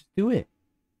 Just do it.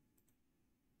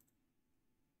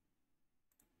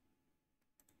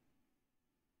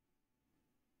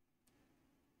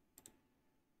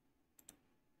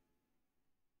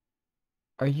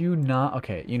 Are you not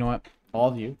okay, you know what? All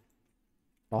of you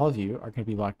are gonna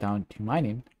be locked down to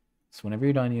mining. So whenever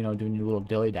you're done, you know, doing your little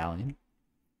dilly-dallying.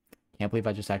 Can't believe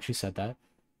I just actually said that.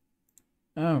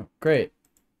 Oh, great.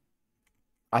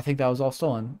 I think that was all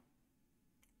stolen.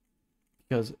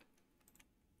 Because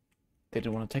they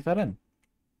didn't want to take that in.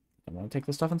 They want to take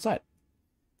the stuff inside.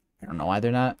 I don't know why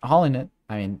they're not hauling it.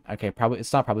 I mean, okay, probably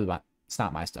it's not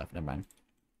my stuff. Never mind.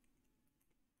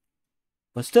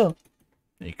 But still,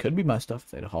 it could be my stuff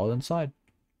if they'd haul it inside.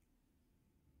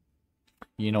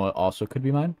 You know what also could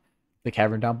be mine? The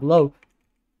cavern down below.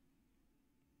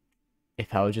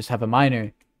 If I would just have a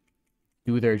miner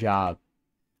do their job.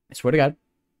 I swear to God,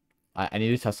 I need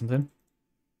to test something.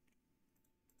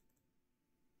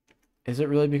 Is it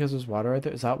really because there's water right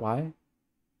there? Is that why?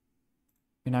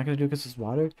 You're not gonna do it because it's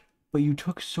water? But you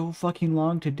took so fucking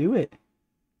long to do it.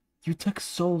 You took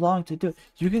so long to do it.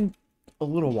 You can... A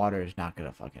little water is not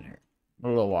gonna fucking hurt. A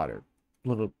little water. A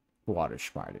little water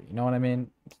smarter. You know what I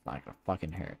mean? It's not gonna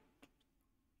fucking hurt.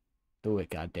 Do it,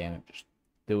 goddammit. Just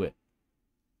do it.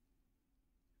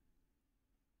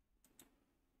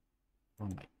 Oh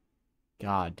my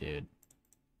god, dude.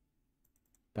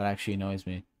 That actually annoys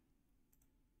me.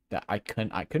 That I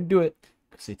couldn't do it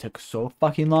because they took so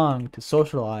fucking long to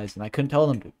socialize, and I couldn't tell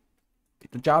them to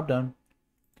get the job done.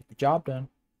 Get the job done.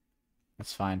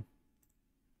 That's fine.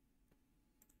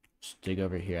 Just dig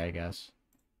over here, I guess,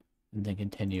 and then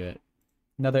continue it.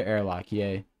 Another airlock,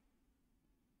 yay.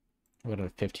 We'll go to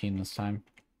 15 this time.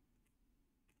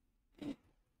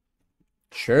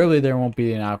 Surely there won't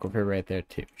be an aquifer right there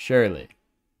too. Surely.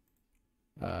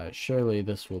 Surely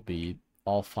this will be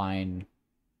all fine,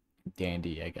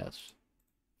 dandy, I guess.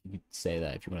 You could say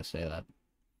that if you want to say that.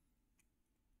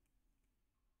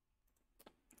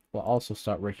 We'll also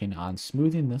start working on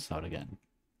smoothing this out again.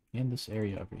 In this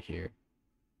area over here.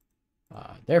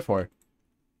 Therefore,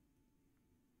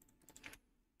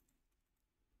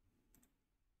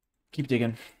 keep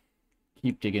digging.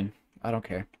 Keep digging. I don't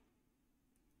care.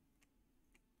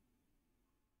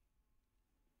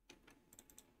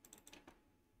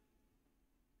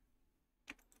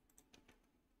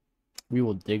 We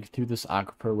will dig through this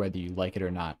aquifer whether you like it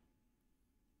or not.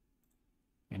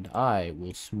 And I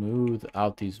will smooth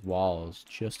out these walls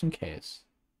just in case.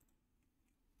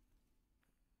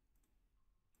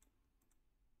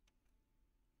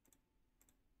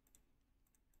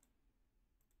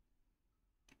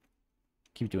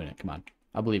 Keep doing it. Come on.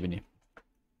 I believe in you.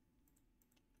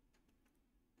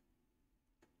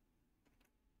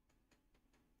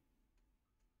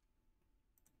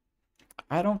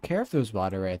 I don't care if there's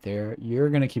water right there. You're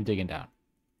going to keep digging down.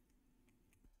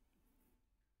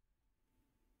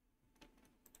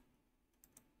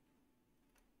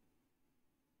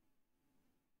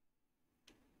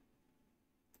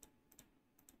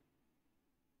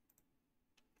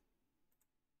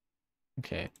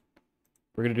 Okay.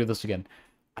 We're going to do this again.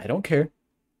 I don't care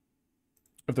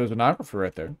if there's an aquifer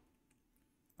right there.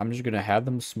 I'm just going to have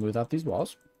them smooth out these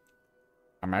walls.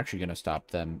 I'm actually going to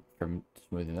stop them from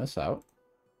smoothing this out.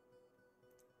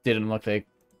 Didn't look like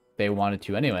they wanted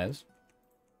to anyways.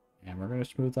 And we're going to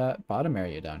smooth that bottom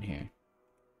area down here.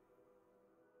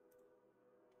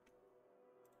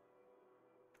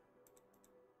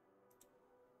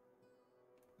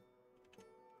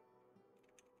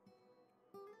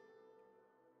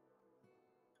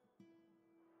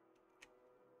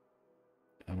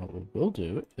 And what we will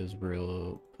do is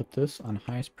we'll put this on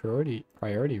highest priority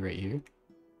right here.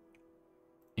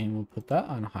 And we'll put that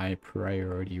on high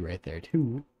priority right there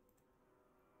too.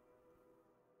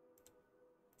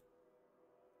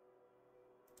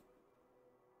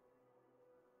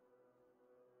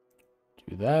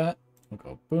 Do that. We'll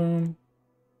go boom.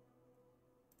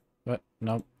 But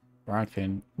nope, wrong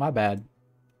thing. My bad.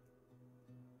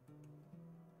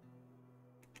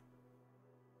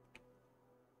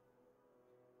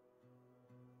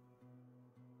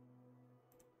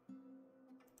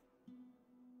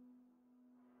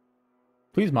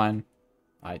 Please mine.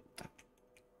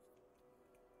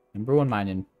 Number one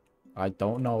mining. I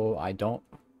don't know. I don't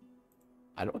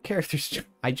care if there's...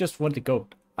 I just want to go.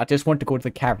 I just want to go to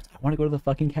the caverns. I want to go to the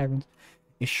fucking caverns.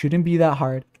 It shouldn't be that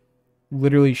hard.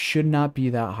 Literally should not be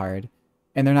that hard.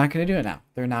 And they're not going to do it now.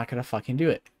 They're not going to fucking do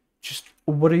it. Just,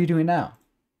 what are you doing now?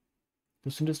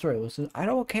 Listen to the story. Listen. I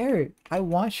don't care. I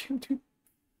want you to...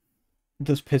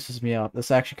 This pisses me off.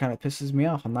 This actually kind of pisses me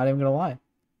off. I'm not even going to lie.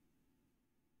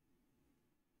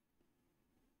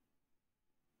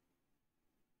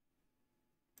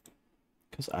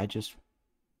 Because I just...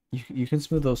 You can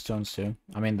smooth those stones too.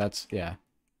 I mean, that's... Yeah.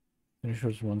 Finish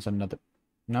those ones on another...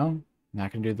 No?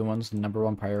 Not gonna do the ones number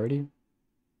one priority?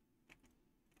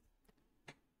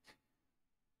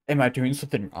 Am I doing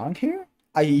something wrong here?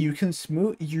 You can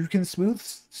smooth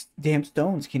damp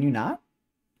stones, can you not?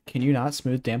 Can you not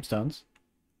smooth damp stones?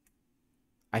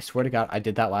 I swear to God, I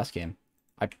did that last game.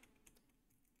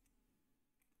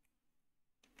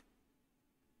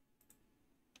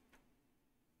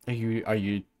 Are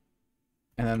you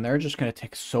and then they're just gonna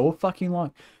take so fucking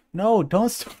long. No, don't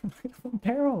stop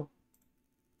barrel.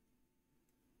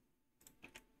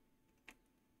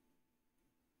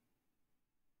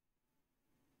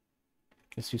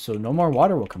 So no more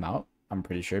water will come out, I'm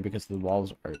pretty sure, because the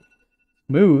walls are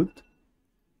smoothed.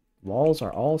 Walls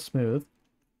are all smooth.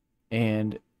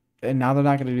 And now they're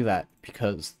not going to do that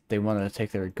because they wanted to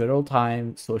take their good old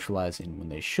time socializing when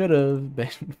they should have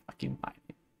been fucking mining.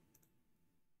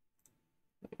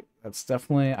 That's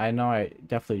definitely, I know I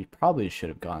definitely probably should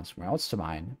have gone somewhere else to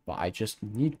mine, but I just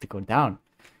need to go down.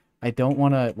 I don't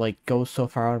want to like go so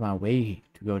far out of my way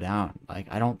to go down. Like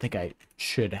I don't think I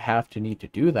should have to need to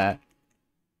do that.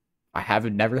 I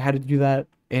haven't never had to do that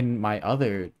in my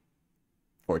other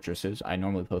fortresses. I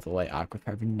normally play with the light aquifer.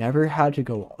 I've never had to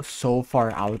go so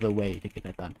far out of the way to get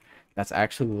it done. That's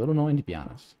actually a little annoying, to be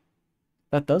honest.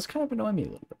 That does kind of annoy me a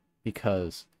little bit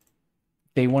because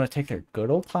they want to take their good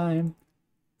old time.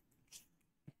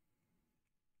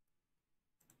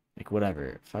 Like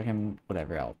whatever, fucking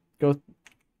whatever.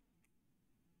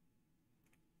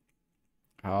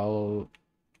 I'll.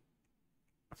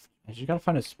 I just gotta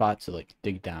find a spot to like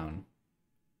dig down.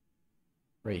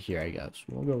 Right here, I guess.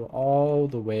 We'll go all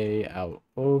the way out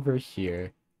over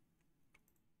here.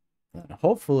 And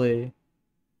hopefully,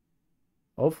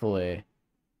 I'm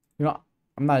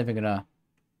not even gonna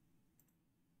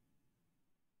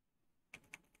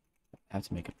have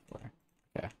to make it before.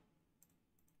 Okay.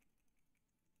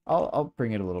 I'll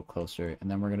bring it a little closer,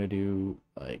 and then we're gonna do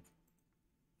like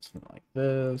something like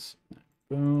this.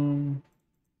 Boom.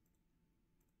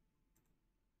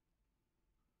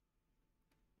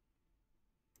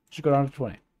 Just go down to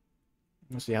 20.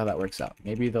 We'll see how that works out.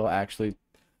 Maybe they'll actually.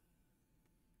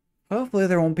 Hopefully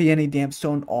there won't be any damp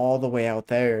stone all the way out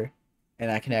there, and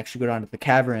I can actually go down to the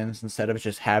caverns instead of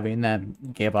just having them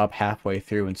give up halfway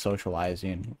through and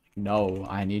socializing. No,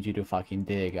 I need you to fucking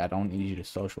dig. I don't need you to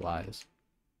socialize.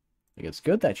 Like, it's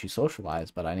good that you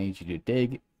socialize, but I need you to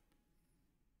dig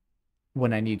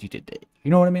when I need you to dig.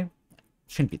 You know what I mean?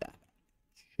 Shouldn't be that.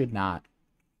 Should not.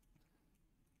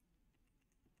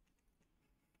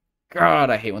 God,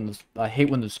 I hate when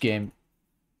this game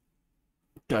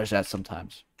does that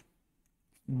sometimes.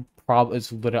 Probably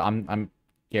it's literally I'm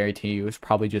guaranteeing you it's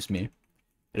probably just me.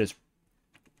 It is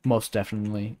most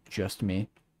definitely just me.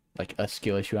 Like a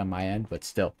skill issue on my end, but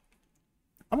still.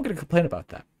 I'm gonna complain about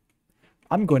that.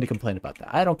 I'm going to complain about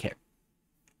that. I don't care.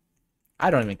 I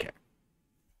don't even care.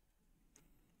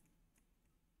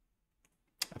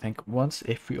 I think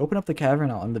if we open up the cavern,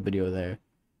 I'll end the video there.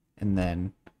 And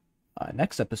then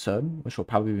next episode, which will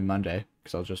probably be Monday,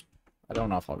 because I don't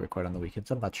know if I'll record on the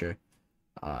weekends. I'm not sure.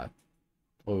 I'll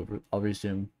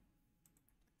resume,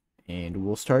 and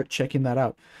we'll start checking that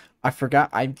out.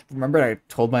 I remember I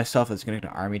told myself I was gonna get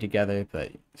an army together,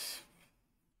 but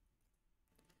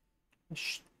it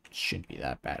shouldn't be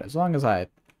that bad as long as I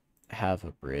have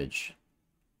a bridge.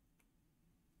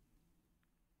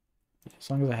 As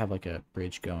long as I have like a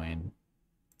bridge going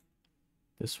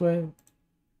this way.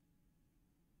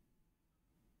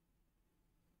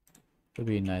 It'll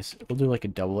be nice. We'll do like a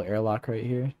double airlock right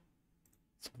here.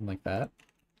 Something like that.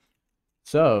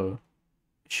 So,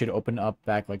 it should open up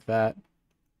back like that.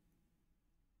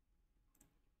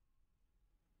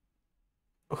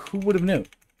 Who would have known?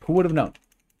 Who would have known?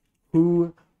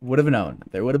 Who would have known?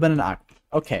 There would have been an aqua.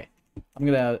 Okay, I'm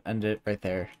gonna end it right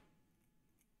there.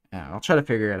 Yeah, I'll try to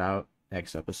figure it out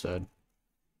next episode.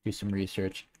 Do some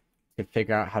research to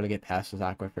figure out how to get past this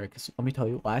aquifer. Because let me tell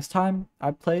you, last time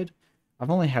I played, I've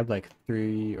only had like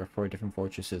 3 or 4 different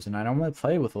fortresses, and I normally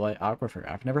play with a light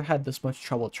aquifer. I've never had this much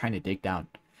trouble trying to dig down.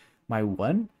 My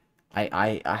one,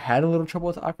 I had a little trouble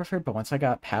with aquifer, but once I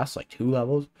got past like 2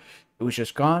 levels, it was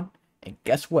just gone. And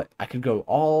guess what? I could go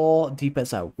all deep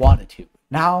as I wanted to.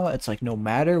 Now it's like no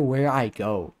matter where I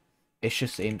go, it's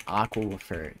just an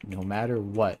aquifer, no matter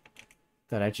what,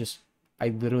 that I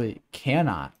literally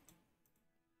cannot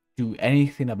do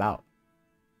anything about.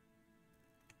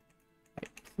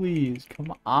 Please,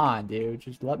 come on, dude.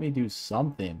 Just let me do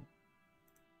something.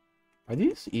 Are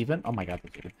these even? Oh my god,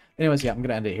 they're even. Anyways, yeah, I'm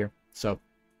gonna end it here. So,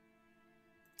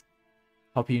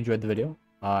 hope you enjoyed the video.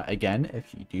 Again,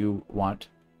 if you do want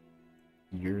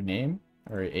your name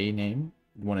or a name,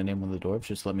 you want to name one of the dwarves,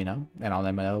 just let me know, and I'll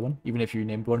name another one. Even if you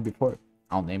named one before,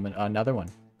 I'll name another one.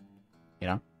 You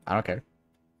know, I don't care.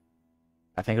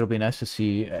 I think it'll be nice to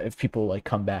see if people like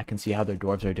come back and see how their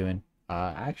dwarves are doing.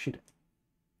 Actually,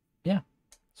 yeah.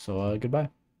 So, goodbye.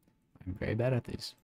 I'm very bad at these.